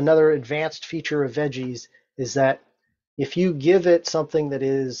is another advanced feature of veggies, is that if you give it something that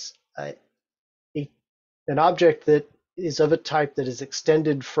is an object that is of a type that is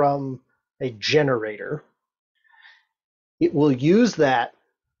extended from a generator, it will use that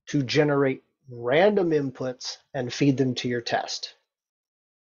to generate random inputs and feed them to your test.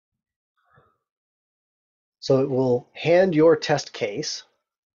 So it will hand your test case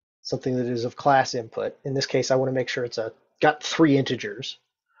something that is of class input. In this case, I want to make sure it's got 3 integers.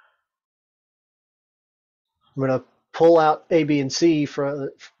 I'm going to pull out A, B, and C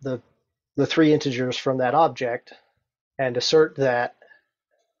for the 3 integers from that object and assert that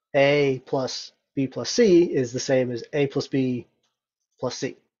A plus B plus C is the same as A plus B plus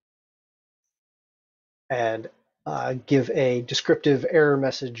C. And give a descriptive error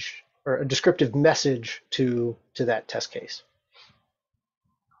message or a descriptive message to that test case.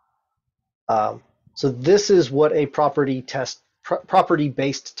 So this is what a property-based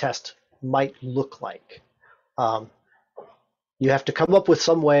test might look like. You have to come up with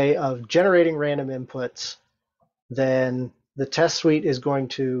some way of generating random inputs. Then the test suite is going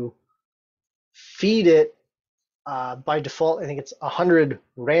to feed it by default. I think it's 100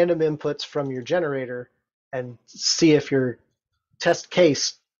 random inputs from your generator and see if your test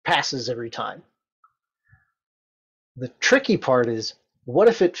case passes every time. The tricky part is, what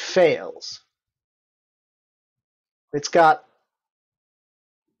if it fails? It's got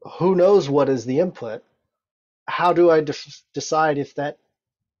who knows what is the input. How do I decide if that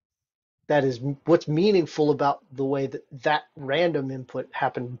is what's meaningful about the way that random input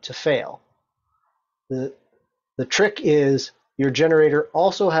happened to fail? The trick is your generator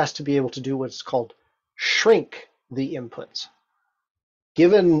also has to be able to do what's called shrink the inputs.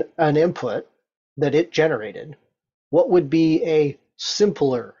 Given an input that it generated, what would be a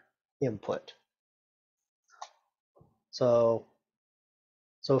simpler input? So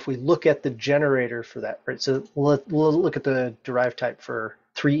if we look at the generator for that, right? So we'll look at the derived type for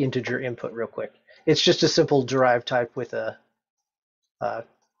 3 integer input real quick. It's just a simple derived type with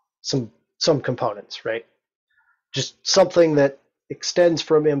some components, right? Just something that extends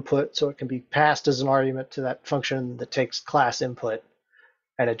from input so it can be passed as an argument to that function that takes class input,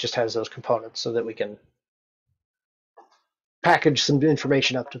 and it just has those components so that we can package some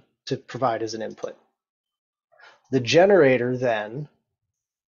information up to provide as an input. The generator then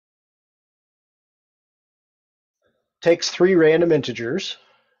takes 3 random integers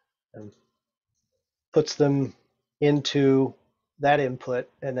and puts them into that input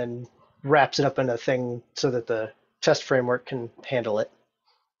and then wraps it up in a thing so that the test framework can handle it.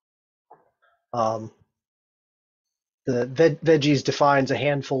 The veggies defines a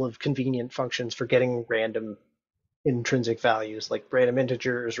handful of convenient functions for getting random intrinsic values, like random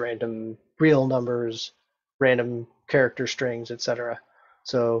integers, random real numbers, random character strings, etc.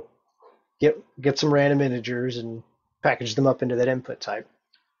 So get some random integers and package them up into that input type.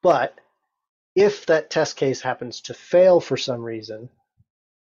 But if that test case happens to fail for some reason,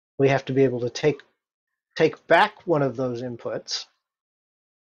 we have to be able to take back one of those inputs.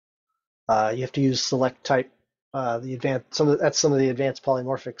 You have to use select type, that's some of the advanced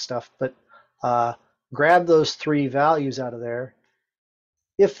polymorphic stuff, but grab those 3 values out of there.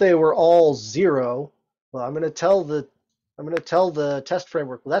 If they were all 0, well, I'm going to tell the test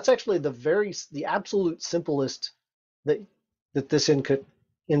framework, well, that's actually the absolute simplest that this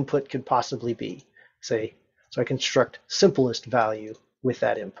input could possibly be. So I construct simplest value with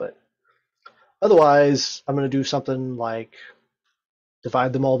that input. Otherwise, I'm going to do something like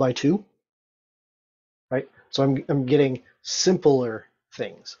divide them all by 2, right? So I'm getting simpler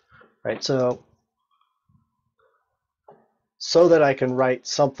things, right? So that I can write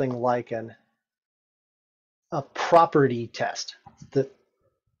something like a property test. The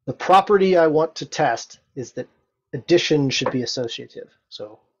property I want to test is that addition should be associative.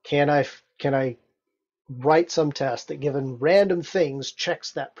 So can I write some test that, given random things,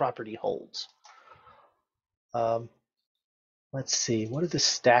 checks that property holds? Let's see, what do the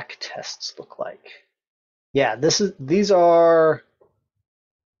stack tests look like? Yeah, these are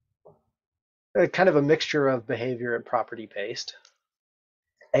kind of a mixture of behavior and property based.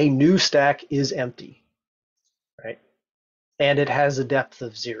 A new stack is empty, right? and it has a depth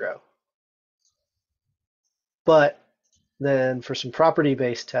of 0. But then for some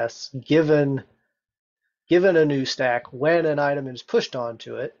property-based tests, given a new stack, when an item is pushed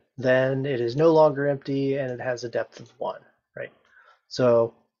onto it, then it is no longer empty and it has a depth of 1, right?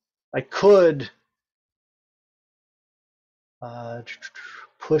 So I could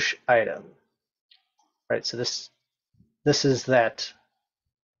push item, right? So this is that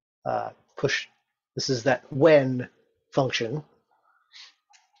push. This is that when function.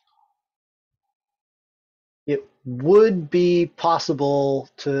 It would be possible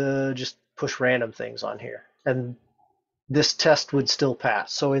to just push random things on here, and this test would still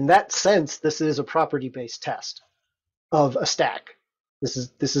pass. So in that sense, this is a property-based test of a stack. This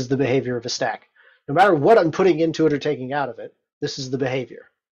is the behavior of a stack. No matter what I'm putting into it or taking out of it, this is the behavior,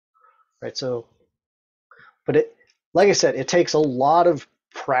 right? So, but it, like I said, it takes a lot of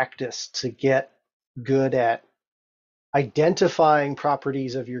practice to get good at identifying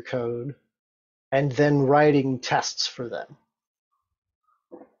properties of your code and then writing tests for them.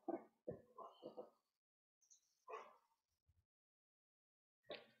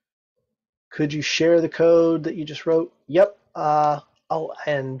 Could you share the code that you just wrote? Yep. Oh,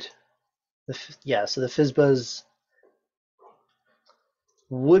 and so the FizzBuzz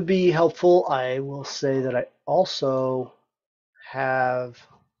would be helpful. I will say that I also have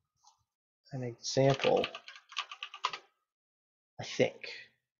an example, I think.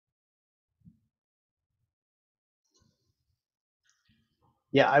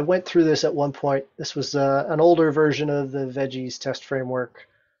 Yeah, I went through this at one point. This was an older version of the Veggies test framework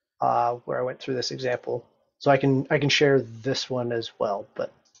where I went through this example. So I can share this one as well.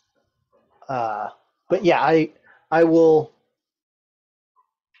 But yeah, I will.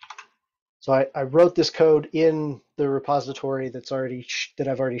 So I wrote this code in the repository that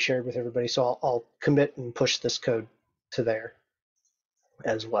I've already shared with everybody. So I'll commit and push this code to there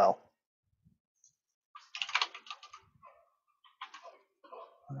as well.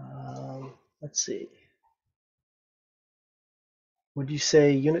 Let's see. Would you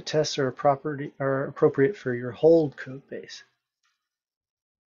say unit tests are appropriate for your whole code base?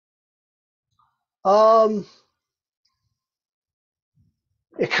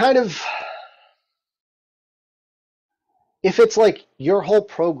 It kind of, if it's like your whole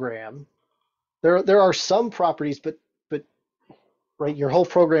program, there are some properties, but right, your whole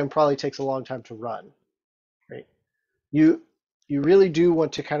program probably takes a long time to run, right? You really do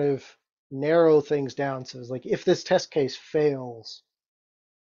want to kind of narrow things down. So it's like, if this test case fails,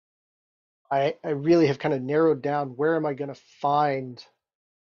 I really have kind of narrowed down where am I going to find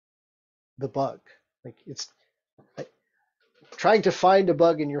the bug. Like, it's like, trying to find a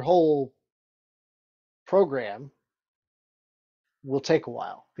bug in your whole program will take a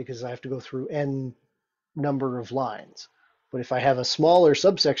while because I have to go through n number of lines. But if I have a smaller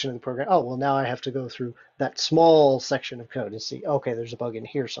subsection of the program, oh, well, now I have to go through that small section of code and see, okay, there's a bug in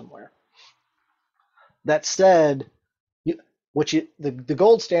here somewhere. That said, the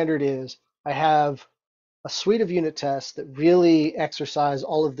gold standard is I have a suite of unit tests that really exercise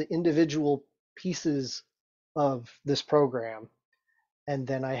all of the individual pieces of this program. And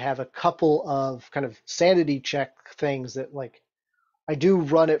then I have a couple of kind of sanity check things that, like, I do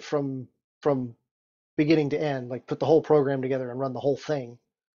run it from beginning to end, like put the whole program together and run the whole thing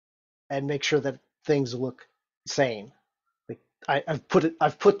and make sure that things look sane. Like I've put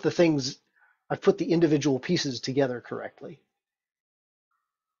the individual pieces together correctly.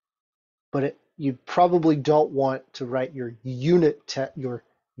 But you probably don't want to write your unit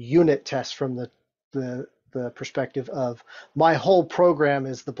test from the perspective of my whole program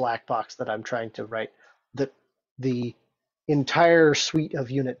is the black box that I'm trying to write the entire suite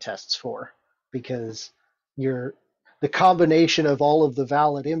of unit tests for, because the combination of all of the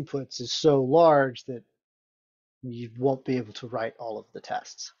valid inputs is so large that you won't be able to write all of the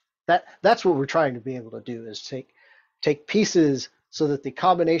tests. That's what we're trying to be able to do, is take pieces so that the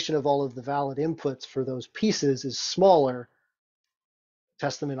combination of all of the valid inputs for those pieces is smaller,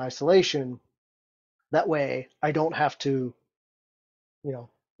 test them in isolation. That way I don't have to,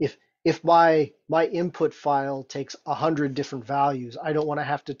 if my input file takes 100 different values, I don't want to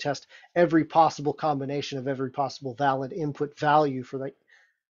have to test every possible combination of every possible valid input value for that.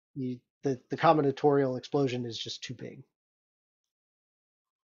 The combinatorial explosion is just too big.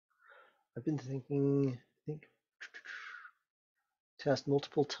 I've been thinking, test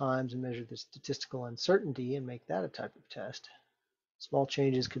multiple times and measure the statistical uncertainty and make that a type of test. Small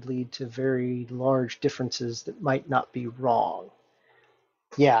changes could lead to very large differences that might not be wrong.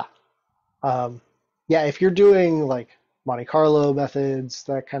 Yeah. Yeah, if you're doing like Monte Carlo methods,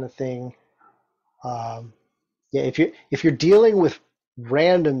 that kind of thing, Yeah, if you're dealing with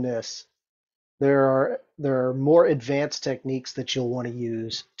randomness, there are more advanced techniques that you'll want to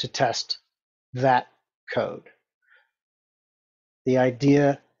use to test that code. The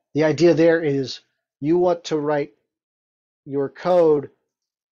idea there is you want to write your code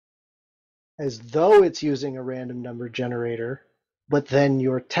as though it's using a random number generator, but then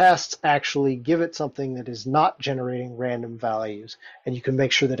your tests actually give it something that is not generating random values, and you can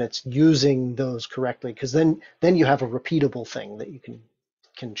make sure that it's using those correctly, because then you have a repeatable thing that you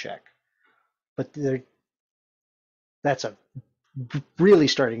can check. But that's a really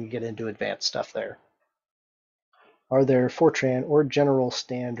starting to get into advanced stuff there. Are there Fortran or general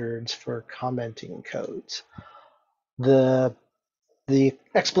standards for commenting codes? The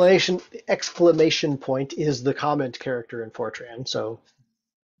exclamation point is the comment character in Fortran. So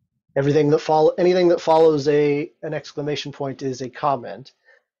anything that follows an exclamation point is a comment.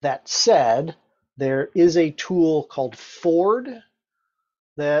 That said, there is a tool called Ford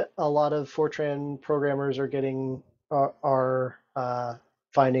that a lot of Fortran programmers are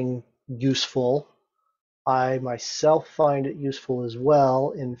finding useful. I myself find it useful as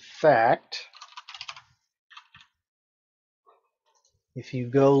well. In fact, if you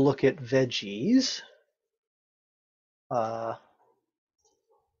go look at veggies,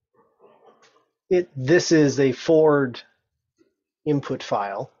 this is a Ford input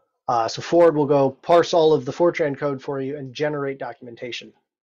file. So Ford will go parse all of the Fortran code for you and generate documentation.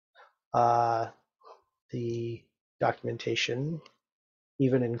 The documentation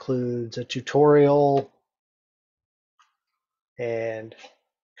even includes a tutorial and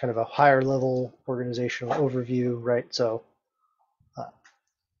kind of a higher level organizational overview, right? So,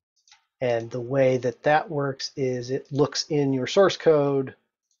 and the way that works is it looks in your source code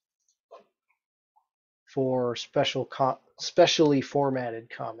for specially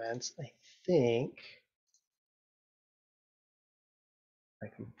formatted comments. I think I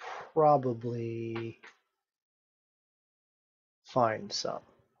can probably find some.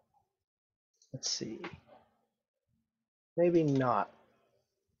 Let's see. Maybe not.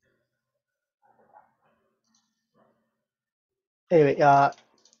 Anyway,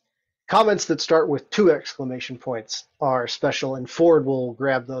 comments that start with 2 exclamation points are special, and Ford will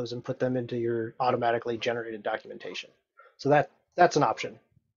grab those and put them into your automatically generated documentation. So that's an option.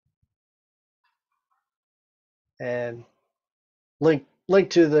 And link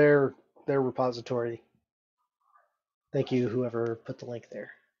to their repository. Thank you, whoever put the link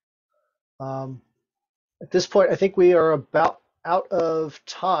there. At this point, I think we are about out of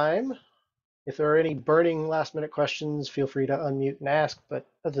time. If there are any burning last-minute questions, feel free to unmute and ask. But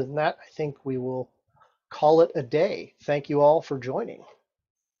other than that, I think we will call it a day. Thank you all for joining.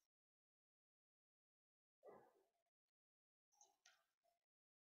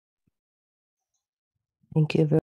 Thank you very